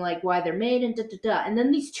explaining like why they're made and and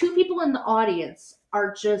then these two people in the audience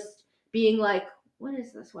are just being like, what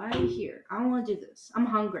is this? Why are you here? I don't want to do this. I'm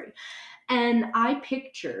hungry. And I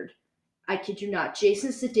pictured, I kid you not,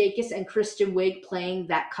 Jason Sudeikis and Kristen Wiig playing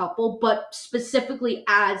that couple, but specifically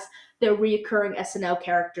as their reoccurring SNL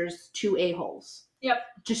characters, two a-holes. Yep.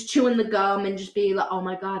 Just chewing the gum and just being like, oh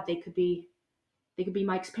my god, they could be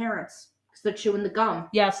Mike's parents because they're chewing the gum.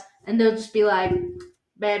 Yes. And they'll just be like,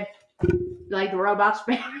 babe, like the robot's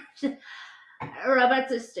parents.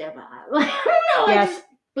 Robots are still alive. No, yes.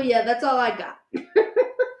 But yeah, that's all I got.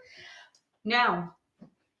 Now,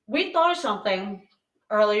 we thought of something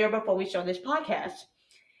earlier before we started this podcast,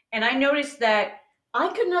 and I noticed that I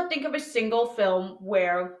could not think of a single film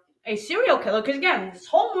where a serial killer, because again, this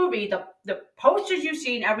whole movie, the posters you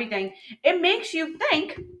see and everything, it makes you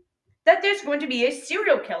think that there's going to be a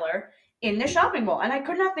serial killer in the shopping mall. And I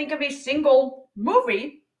could not think of a single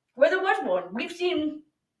movie where there was one. We've seen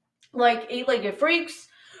like Eight-Legged Freaks,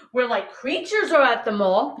 where like creatures are at the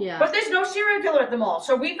mall, but there's no serial killer at the mall.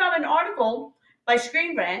 So we got an article by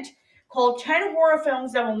Screen Rant called 10 Horror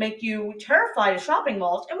Films That Will Make You Terrified of Shopping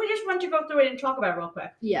Malls, and we just want to go through it and talk about it real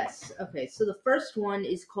quick. Yes, okay. So the first one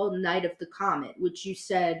is called Night of the Comet, which you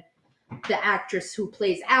said the actress who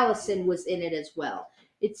plays Allison was in it as well.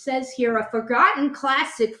 It says here, a forgotten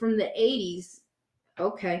classic from the 80s.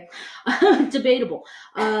 Okay. Debatable.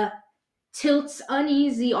 Tilts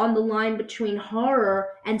uneasy on the line between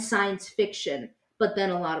horror and science fiction, but then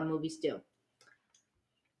a lot of movies do.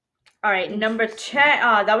 All right, number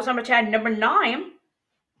 10. That was number 10. Number 9,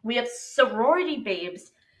 we have Sorority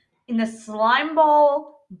Babes in the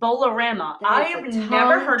Slimeball Bolorama. I have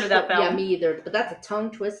never heard of that film. Yeah, me either. But that's a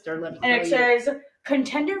tongue twister. Let me tell you. And it says,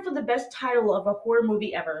 contender for the best title of a horror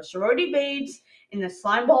movie ever. Sorority Babes in the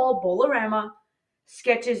Slimeball Bolorama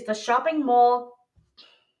sketches the shopping mall.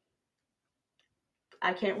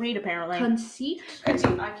 I can't read, apparently. Conceit? I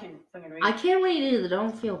can't fucking read. I can't read either.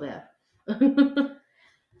 Don't feel bad.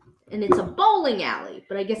 And it's a bowling alley.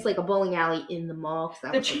 But I guess like a bowling alley in the mall, because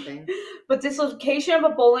that was the thing. But this location of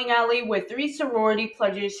a bowling alley where 3 sorority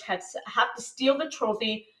pledges have to steal the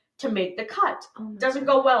trophy to make the cut. Doesn't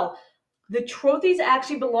go well. The trophies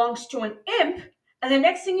actually belongs to an imp, and the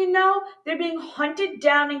next thing you know, they're being hunted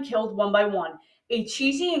down and killed one by one. a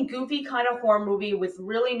cheesy and goofy kind of horror movie with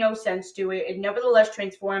really no sense to it. It nevertheless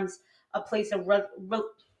transforms a place of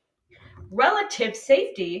relative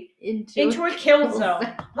safety into a kill zone.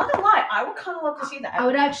 I'm not gonna lie, I would kind of love to see that. I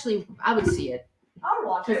would see it. I would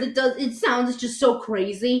watch it. Because it sounds just so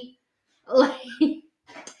crazy. Like,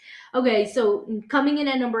 okay, so coming in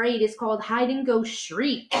at number 8 is called Hide and Go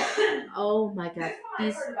Shriek. Oh my god,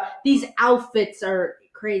 these outfits are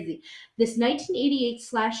crazy. This 1988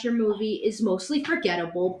 slasher movie is mostly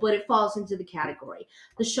forgettable, but it falls into the category.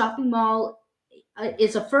 The shopping mall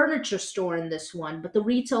is a furniture store in this one, but the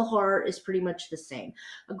retail horror is pretty much the same.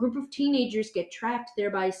 A group of teenagers get trapped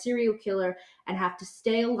there by a serial killer and have to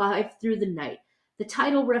stay alive through the night. The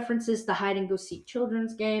title references the hide and go seek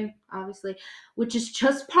children's game, obviously, which is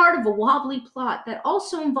just part of a wobbly plot that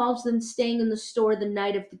also involves them staying in the store the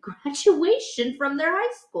night of the graduation from their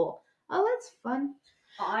high school. Oh, that's fun.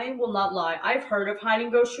 I will not lie. I've heard of Hide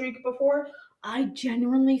and Go Shriek before. I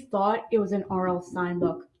genuinely thought it was an R.L. Stine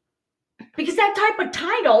book. Because that type of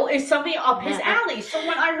title is something up his alley. So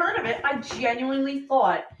when I heard of it, I genuinely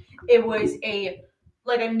thought it was a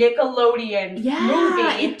Nickelodeon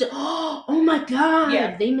movie. Oh my god.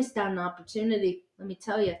 Yeah. They missed out an opportunity. Let me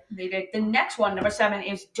tell you. They did. The next one, number 7,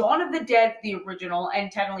 is Dawn of the Dead, the original,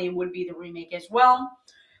 and technically it would be the remake as well,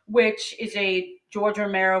 which is a George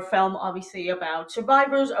Romero film, obviously about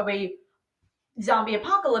survivors of a zombie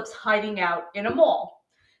apocalypse hiding out in a mall.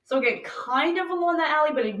 So again, kind of along that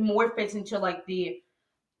alley, but it more fits into like the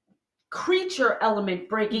creature element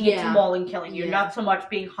breaking into the mall and killing you, not so much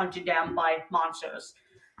being hunted down by monsters.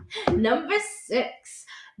 Number 6,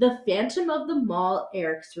 The Phantom of the Mall,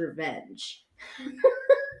 Eric's Revenge.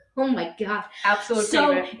 Oh my god. Absolute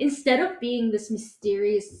favorite. So instead of being this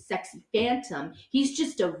mysterious, sexy phantom, he's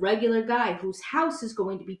just a regular guy whose house is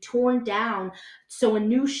going to be torn down so a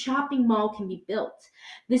new shopping mall can be built.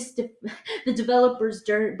 The developers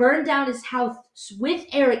burn down his house with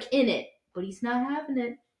Eric in it, but he's not having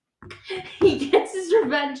it. He gets his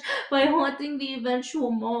revenge by haunting the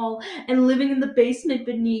eventual mall and living in the basement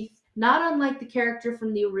beneath. Not unlike the character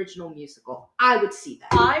from the original musical. I would see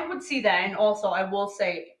that. I would see that, and also I will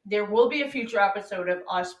say there will be a future episode of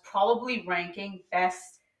us probably ranking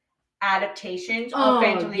best adaptations of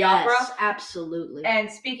Phantom of the Opera. Absolutely. And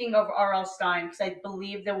speaking of R.L. Stine, because I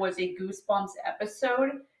believe there was a Goosebumps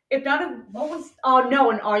episode. If not, what was? Oh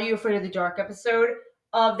no, an Are You Afraid of the Dark episode.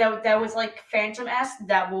 That was like Phantom-esque,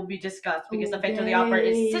 that will be discussed because the Phantom of the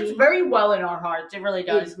Opera sits very well in our hearts. It really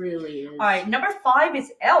does. It really is. All right, number 5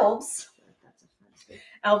 is Elves. That's offensive.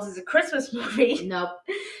 Elves is a Christmas movie. Nope.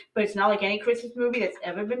 But it's not like any Christmas movie that's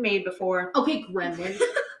ever been made before. Okay, Gremlins.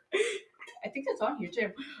 I think that's on here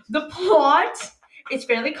too. The plot is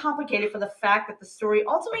fairly complicated for the fact that the story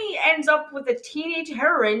ultimately ends up with a teenage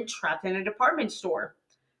heroine trapped in a department store.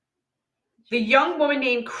 The young woman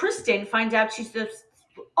named Kristen finds out she's the...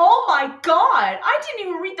 Oh my god! I didn't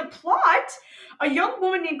even read the plot! A young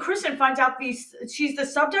woman named Kristen finds out she's the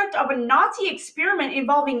subject of a Nazi experiment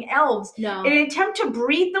involving elves in an attempt to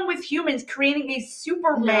breed them with humans, creating a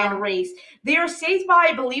Superman race. They are saved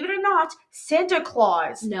by, believe it or not, Santa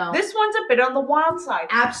Claus. No. This one's a bit on the wild side.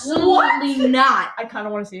 Absolutely not. I kind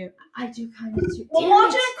of want to see it. I do kind of too. We'll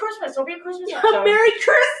watch it at Christmas. It'll be a Christmas episode. Merry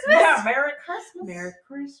Christmas! Yeah, Merry Christmas. Merry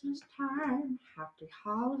Christmas time. Happy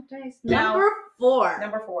holidays. Number 4.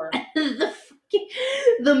 Number 4.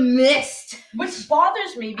 The Mist. Which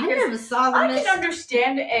bothers me because I never saw The Mist. I can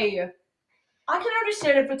understand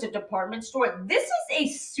if it's a department store. This is a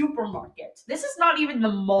supermarket. This is not even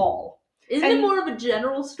the mall. Isn't it more of a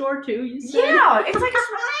general store too, you say? Yeah, it's like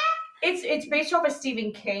it's based off a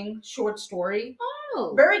Stephen King short story.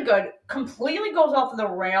 Oh. Very good. Completely goes off the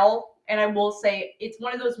rail, and I will say it's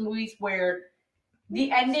one of those movies where the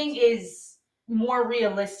ending is more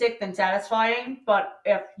realistic than satisfying. But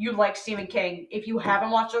if you like Stephen King, if you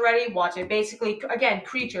haven't watched it already, watch it. Basically, again,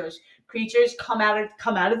 creatures come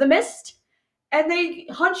out of the mist, and they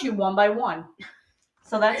hunt you one by one.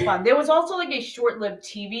 So that's fun. There was also like a short-lived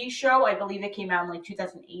TV show, I believe it came out in like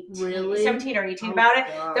 2018, really? 17 or 18 about it.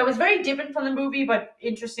 God. That was very different from the movie, but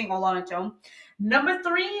interesting all on its own. Number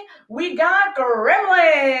 3, we got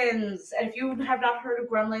Gremlins. And if you have not heard of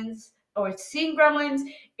Gremlins or seen Gremlins,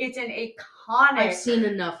 it's an iconic. I've seen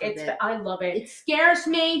enough of it. I love it. It scares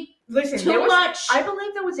me. Listen, too much. I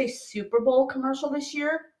believe there was a Super Bowl commercial this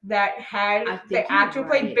year that had the actor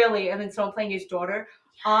played Billy and then someone playing his daughter.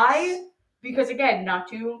 Yes. Because again, not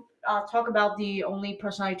to talk about the only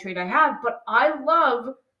personality trait I have, but I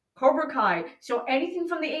love Cobra Kai. So anything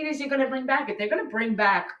from the 80s they're going to bring back. If they're going to bring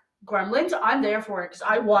back Gremlins, I'm there for it because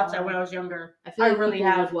I watched that when I was younger. I feel like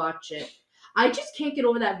people would watch it. I just can't get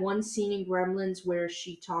over that one scene in Gremlins where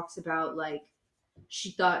she talks about like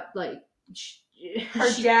she thought like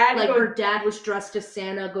her dad was dressed as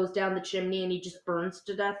Santa, goes down the chimney, and he just burns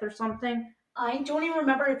to death or something. I don't even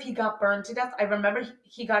remember if he got burned to death. I remember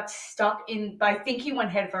he got stuck in. I think he went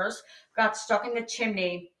head first, got stuck in the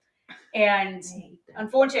chimney, and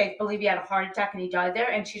unfortunately, I believe he had a heart attack and he died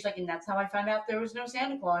there. And she's like, and that's how I found out there was no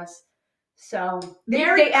Santa Claus. So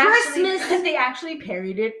Merry Christmas! They actually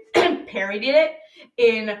parodied it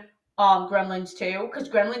in Gremlins 2, because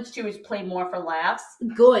Gremlins 2 is played more for laughs.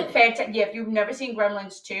 Good. Yeah, if you've never seen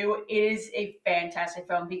Gremlins 2, it is a fantastic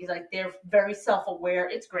film because like they're very self-aware.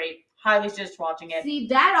 It's great. Highly suggest watching it. See,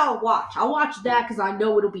 that I'll watch. I'll watch that because I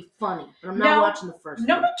know it'll be funny. But I'm not watching the first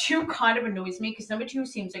Number 2 kind of annoys me because number 2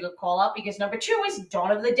 seems like a call-out because number 2 is Dawn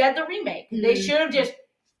of the Dead, the remake. They should have just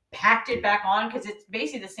packed it back on because it's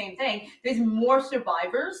basically the same thing. There's more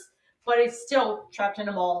survivors, but it's still trapped in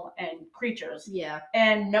a mall and creatures. Yeah.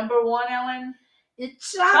 And number 1, Ellen?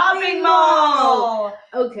 It's Shopping Mall!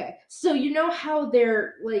 Okay, so you know how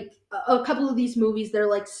they're, like, a couple of these movies, they're,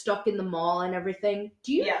 like, stuck in the mall and everything?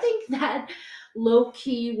 Do you think that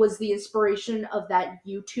low-key was the inspiration of that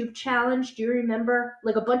YouTube challenge? Do you remember?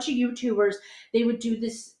 Like, a bunch of YouTubers, they would do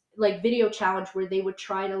this, like, video challenge where they would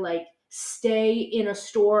try to, like, stay in a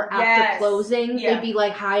store after closing. They'd be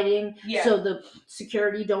like hiding so the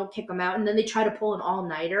security don't kick them out, and then they try to pull an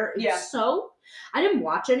all-nighter. So I didn't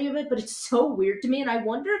watch any of it, but it's so weird to me, and I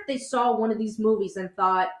wonder if they saw one of these movies and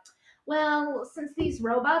thought, well, since these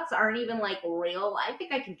robots aren't even like real, I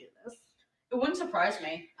think I can do this. It wouldn't surprise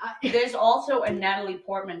me. There's also a Natalie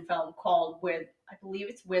Portman film called I believe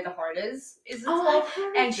it's Where the Heart Is called,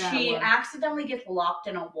 and she accidentally gets locked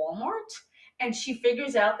in a Walmart. And she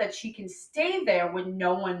figures out that she can stay there with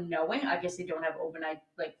no one knowing. I guess they don't have overnight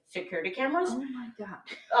like security cameras. Oh my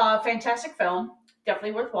god! Fantastic film,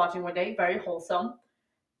 definitely worth watching one day. Very wholesome.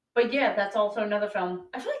 But yeah, that's also another film.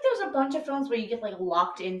 I feel like there's a bunch of films where you get like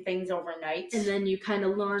locked in things overnight, and then you kind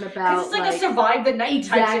of learn about. It's like a survive the night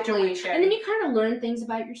type situation, and then you kind of learn things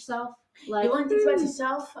about yourself. Like you learn things about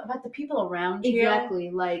yourself, about the people around you.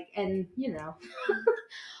 Exactly, like, and you know.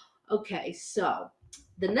 Okay, so.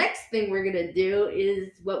 The next thing we're going to do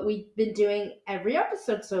is what we've been doing every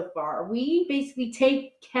episode so far. We basically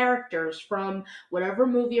take characters from whatever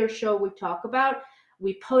movie or show we talk about.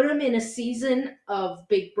 We put them in a season of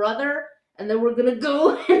Big Brother, and then we're going to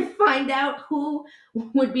go and find out who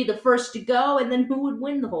would be the first to go and then who would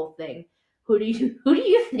win the whole thing. Who do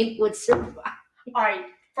you think would survive? All right.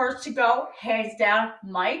 First to go, hands down,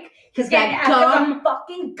 Mike. He's getting after the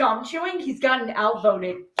fucking gum chewing. He's gotten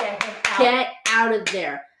outvoted. Get him out. Get out of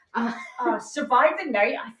there. Survive the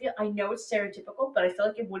night. I know it's stereotypical, but I feel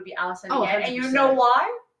like it would be Allison again. 100%. And you know why?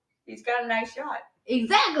 He's got a nice shot.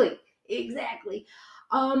 Exactly.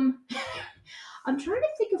 I'm trying to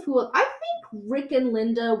think of who. I think Rick and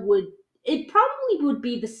Linda would. It probably would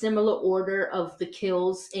be the similar order of the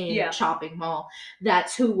kills in Chopping Mall.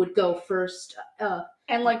 That's who would go first.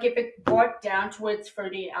 And like if it brought down towards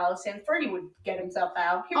Ferdy and Allison, Ferdy would get himself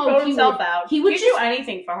out. He'd throw himself out. He'd do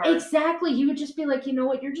anything for her. Exactly. He would just be like, you know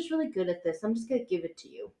what? You're just really good at this. I'm just gonna give it to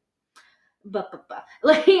you.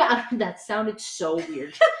 Like that sounded so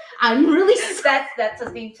weird. I'm really. That's a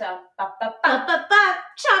theme song.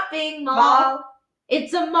 Chopping Mall.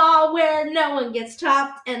 It's a mall where no one gets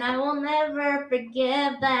chopped, and I will never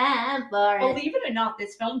forgive them for it. Believe it or not,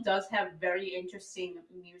 this film does have very interesting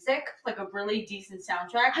music, like a really decent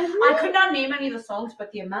soundtrack. I could not name any of the songs, but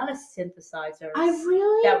the amount of synthesizers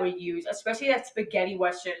that were used, especially that spaghetti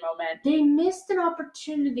western moment. They missed an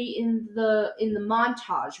opportunity in the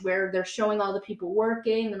montage where they're showing all the people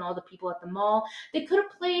working and all the people at the mall. They could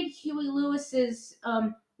have played Huey Lewis's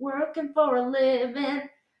 "Working for a Living."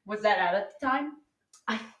 Was that out at the time?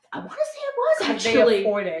 I want to say it was actually. They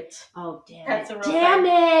afford it. Oh damn! That's a real damn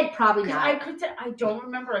thing. It! Probably not. I don't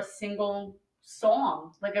remember a single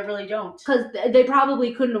song. Like I really don't. Because they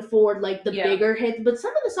probably couldn't afford like the bigger hits, but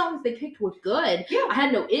some of the songs they picked were good. Yeah. I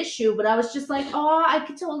had no issue, but I was just like, oh, I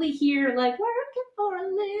could totally hear like working for a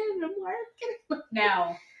living, working.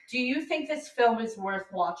 Now, do you think this film is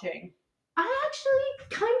worth watching? I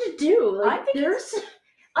actually kind of do. Like,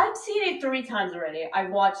 I've seen it 3 times already. I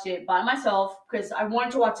watched it by myself because I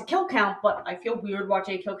wanted to watch the kill count, but I feel weird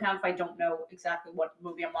watching a kill count if I don't know exactly what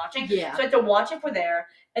movie I'm watching. Yeah. So I had to watch it for there,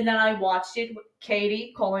 and then I watched it with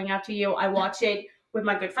Katie, calling out to you. I watched it with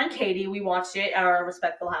my good friend Katie. We watched it at our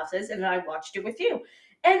respectful houses, and then I watched it with you.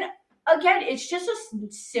 And again, it's just a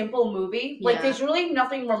simple movie. Like, there's really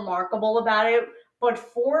nothing remarkable about it, but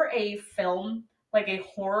for a film, like a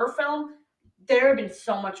horror film, there have been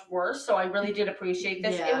so much worse, so I really did appreciate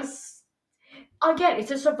this. Yeah. Again, it's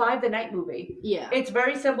a survive the night movie. Yeah. It's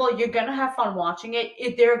very simple. You're gonna have fun watching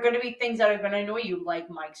it. There are gonna be things that are gonna annoy you, like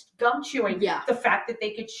Mike's gum chewing. Yeah. The fact that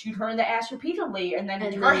they could shoot her in the ass repeatedly and then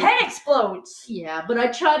And her then- head explodes. Yeah, but I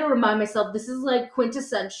try to remind myself this is like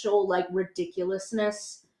quintessential like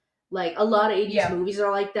ridiculousness. Like a lot of 80s Yeah. movies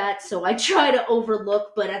are like that, so I try to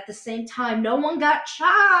overlook, but at the same time, no one got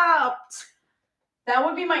chopped. That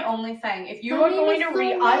would be my only thing. If you That were made going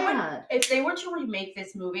me to so I would mad. if they were to remake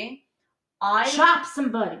this movie, Chop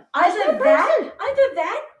somebody. either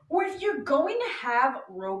that, or if you're going to have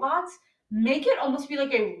robots, make it almost be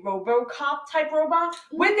like a RoboCop type robot,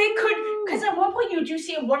 where they could, because at one point you do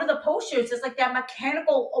see in one of the posters, it's like that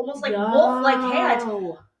mechanical, almost like wolf-like hands.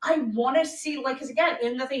 Yo. I want to see, like, because again,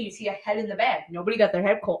 in the thing, you see a head in the bag. Nobody got their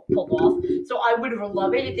head pulled off. So I would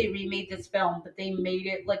love it if they remade this film, but they made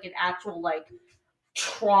it like an actual, like,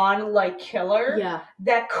 Tron-like killer Yeah.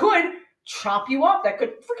 that could chop you up, that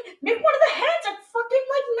could make one of the heads a fucking,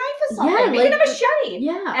 like, knife or something. Yeah, Make it a like- machete.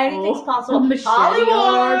 Yeah. Anything's possible. A machete Hollywood!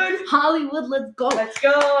 arm. Hollywood, let's go. Let's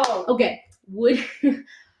go! Okay,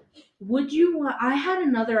 would you? I had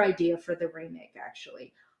another idea for the remake.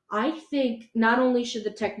 Actually, I think not only should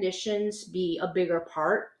the technicians be a bigger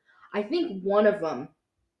part, I think one of them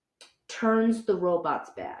turns the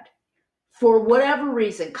robots bad for whatever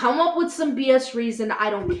reason. Come up with some BS reason. I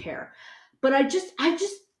don't care, but I just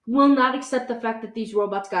will not accept the fact that these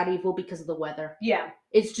robots got evil because of the weather. Yeah.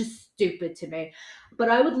 It's just stupid to me. But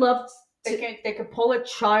I would love to. They could pull a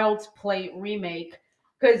Child's Play remake.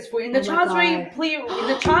 Because in the Child's Play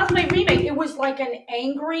remake, it was like an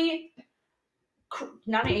angry,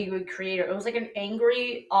 not an angry creator. It was like an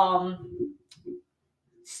angry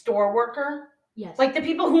store worker. Yes. Like the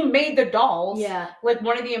people who made the dolls. Yeah. Like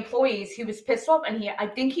one of the employees, he was pissed off, and I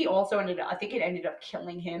think it ended up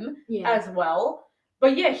killing him as well.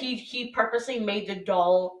 But yeah, he purposely made the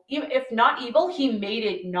doll, even if not evil, he made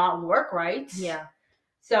it not work right. Yeah.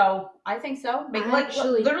 So I think so.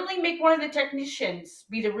 Literally make one of the technicians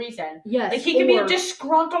be the reason. Yes. Like he could be a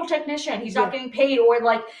disgruntled technician. He's not getting paid, or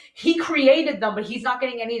like he created them, but he's not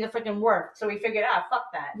getting any of the freaking work. So he figured, fuck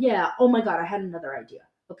that. Yeah. Oh my god, I had another idea.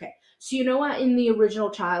 Okay. So you know what? In the original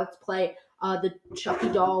Child's Play, the Chucky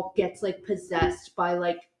doll gets like possessed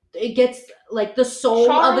by it gets like the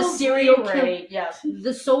soul of a serial killer. Yes.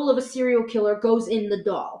 The soul of a serial killer goes in the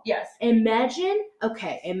doll. Yes. Imagine.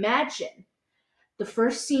 The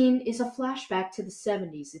first scene is a flashback to the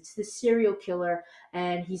 70s. It's the serial killer,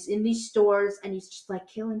 and he's in these stores, and he's just like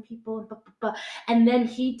killing people, and then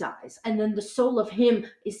he dies, and then the soul of him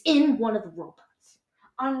is in one of the robots.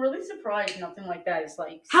 I'm really surprised nothing like that is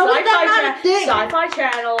like How is that not a thing? Sci-Fi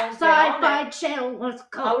Channel. Sci-Fi Channel, let's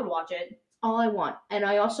go. I would watch it. All I want. And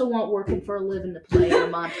I also want Working for a Living to play in a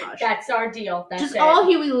montage. That's our deal. That's just it. all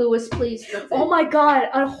Huey Lewis, please. Oh my god,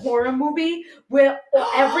 a horror movie where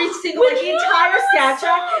every single, like, the entire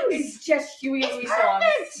soundtrack is just Huey Lewis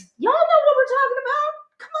songs. Y'all know what we're talking about?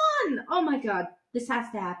 Come on. Oh my god. This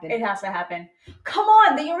has to happen. It has to happen. Come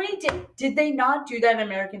on, they already did. Did they not do that in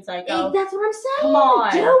American Psycho? That's what I'm saying. Come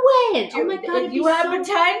on. Do it. Oh my god. You have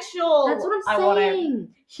potential. That's what I'm saying. I want it.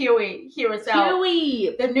 Huey, hear us out.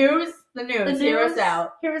 Huey. The news, hear us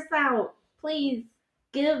out. Hear us out. Please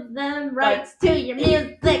give them rights to your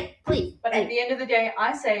music, please. But at the end of the day,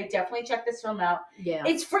 I say definitely check this film out. Yeah.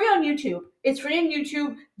 It's free on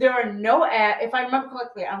YouTube. There are no ads. If I remember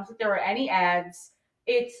correctly, I don't think there are any ads.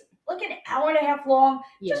 It's like an hour and a half long.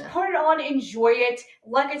 Yeah. Just put it on, enjoy it.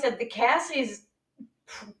 Like I said, the cast is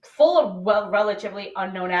full of relatively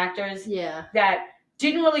unknown actors. Yeah. That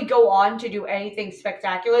didn't really go on to do anything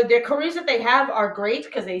spectacular. Their careers that they have are great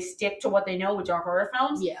because they stick to what they know, which are horror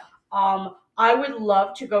films. Yeah. I would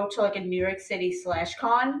love to go to like a New York City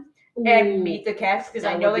 /con and meet the cast because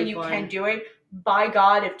I know that you can do it. By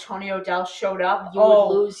God, if Tony O'Dell showed up, you would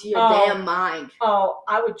lose your damn mind. Oh,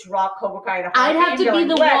 I would drop Cobra Kai in a I'd have to be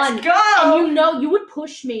the one. Let's go! And you would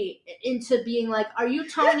push me into being like, "Are you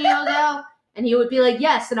Tony O'Dell?" And he would be like,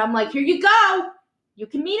 "Yes." And I'm like, "Here you go. You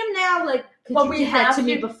can meet him now." Like, but we have to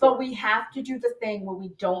do the thing where we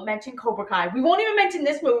don't mention Cobra Kai. We won't even mention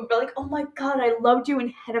this movie. But like, oh my god, I loved you in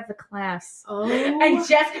Head of the Class. Oh, and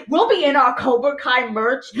Jess, we'll be in our Cobra Kai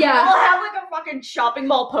merch. Yeah, we'll have like a fucking shopping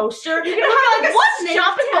mall poster. You're gonna have like what's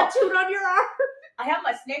shopping mall tattooed on your arm? I have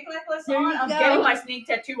my snake necklace there on. I'm getting my snake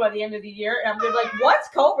tattoo by the end of the year, and I'm gonna be like, what's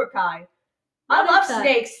Cobra Kai? I love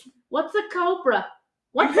snakes. What's a cobra?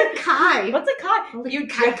 What's a Kai? What's a Kai? Like, you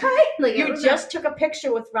Kai? Like, you just took a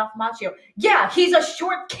picture with Ralph Macchio. Yeah, he's a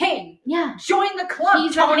short king. Yeah. Join the club,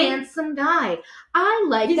 he's Tony. A handsome guy. I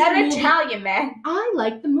like He's that an movie. Italian man. I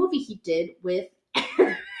like the movie he did with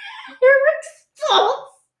Eric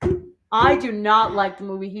Stoltz. I do not like the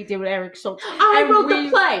movie he did with Eric Stoltz. I wrote the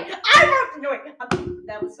play. I wrote. No, wait,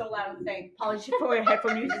 that was so loud and saying. Apologies for your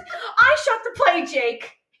headphone users. I shot the play,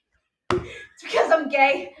 Jake. It's because I'm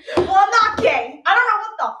gay. Well, I'm not gay. I don't know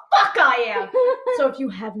what the fuck I am. So if you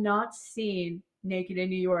have not seen Naked in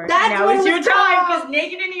New York, now is your time, because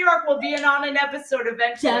Naked in New York will be on an episode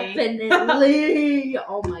eventually. Definitely.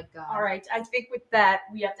 Oh my god. All right, I think with that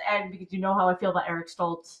we have to end, because you know how I feel about Eric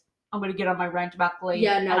Stoltz. I'm gonna get on my rant about Glee.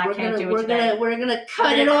 Yeah, no, and we're gonna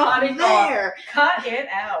cut it off there. Cut it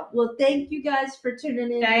out. Well, thank you guys for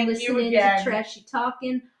tuning in and listening to Trashy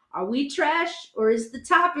Talkin'. Are we trash or is the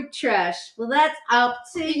topic trash? Well, that's up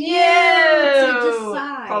to you to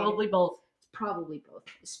decide. Probably both. Probably both,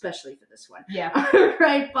 especially for this one. Yeah. All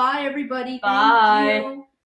right, bye everybody. Bye. Thank you.